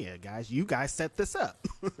WrestleMania, guys. You guys set this up.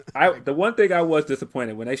 The one thing I was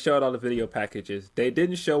disappointed when they showed all the video packages, they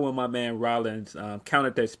didn't show when my man Rollins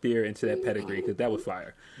counted that spear into that pedigree because that was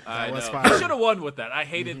fire. I know. He should have won with that. I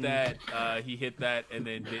hated that he hit that and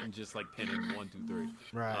then didn't just pin him 1, 2, 3.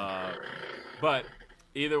 Right. But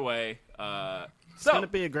either way, it's gonna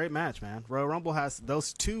be a great match, man. Royal Rumble has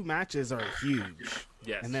those 2 matches are huge.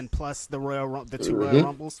 Yes. And then plus the 2 Royal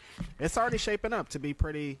Rumbles, it's already shaping up to be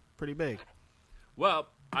pretty big. Well,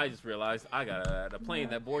 I just realized I got a plane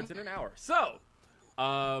that boards in an hour. So,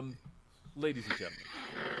 ladies and gentlemen,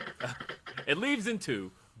 it leaves in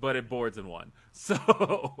 2, but it boards in 1. So,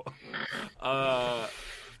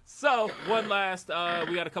 one last,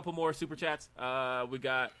 we got a couple more super chats. We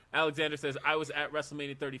got Alexander says, I was at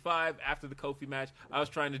WrestleMania 35 after the Kofi match. I was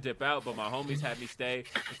trying to dip out, but my homies had me stay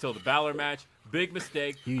until the Balor match. Big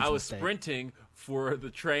mistake. Huge I was mistake. Sprinting for the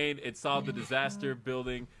train and saw the disaster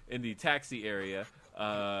building in the taxi area.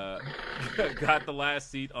 Got the last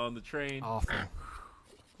seat on the train. Awful.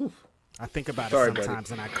 I think about it sometimes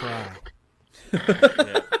buddy. and I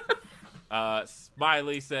cry.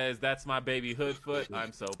 Smiley says, that's my baby Hoodfoot.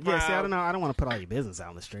 I'm so proud. Yeah, see, I don't want to put all your business out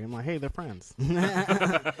on the stream. I'm like, hey, they're friends.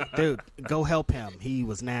 Dude, go help him. He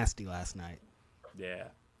was nasty last night. Yeah.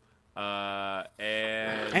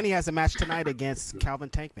 And he has a match tonight against Calvin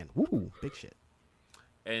Tankman. Woo, big shit.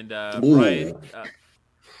 And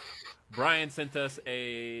Brian sent us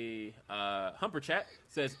a Humper chat.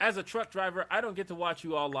 Says, as a truck driver, I don't get to watch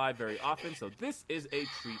you all live very often, so this is a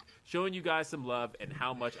treat. Showing you guys some love and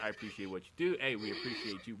how much I appreciate what you do. Hey, we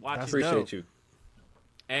appreciate you watching. Appreciate you.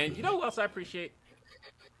 And you know who else I appreciate?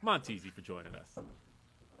 Montezi for joining us.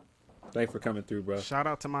 Thanks for coming through, bro. Shout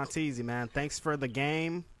out to Montezi, man. Thanks for the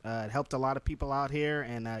game. It helped a lot of people out here,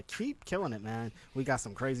 and keep killing it, man. We got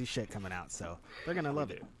some crazy shit coming out, so they're going to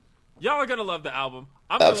love it. Y'all are going to love the album.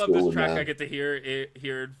 I'm going to love this track. Man. I get to hear it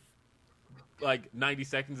 90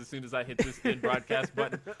 seconds as soon as I hit this end broadcast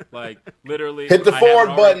button. Literally. Hit the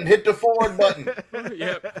forward button. Hit the forward button.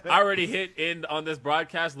 Yep. I already hit end on this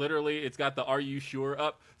broadcast. Literally, it's got the Are You Sure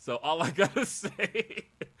up. So all I got to say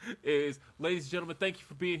is, ladies and gentlemen, thank you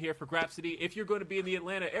for being here for Grapsody. If you're going to be in the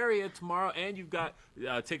Atlanta area tomorrow and you've got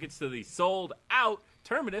tickets to the sold out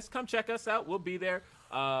Terminus, come check us out. We'll be there.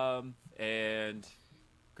 And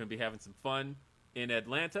going to be having some fun in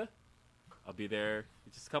Atlanta. I'll be there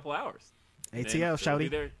in just a couple hours. ATL, shouty. Be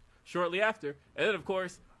there shortly after. And then, of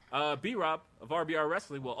course, B-Rob of RBR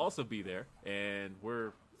Wrestling will also be there, and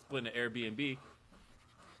we're splitting an Airbnb.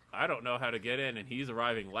 I don't know how to get in, and he's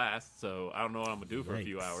arriving last, so I don't know what I'm going to do for a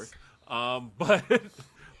few hours. But,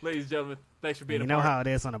 ladies and gentlemen, thanks for being a part. You know how it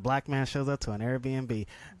is when a black man shows up to an Airbnb.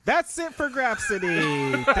 That's it for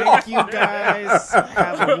Grapsody. Thank you, guys.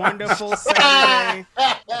 Have a wonderful Saturday,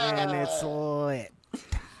 and it's lit.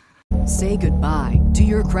 Say goodbye to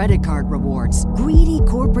your credit card rewards. Greedy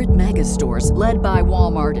corporate mega stores, led by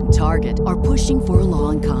Walmart and Target, are pushing for a law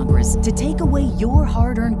in Congress to take away your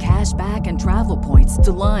hard-earned cash back and travel points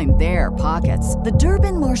to line their pockets. The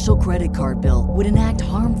Durbin-Marshall credit card bill would enact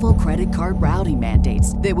harmful credit card routing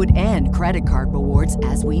mandates that would end credit card rewards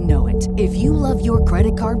as we know it. If you love your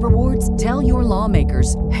credit card rewards, tell your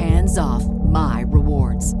lawmakers, hands off my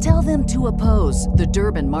rewards. Tell them to oppose the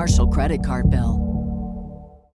Durbin-Marshall credit card bill.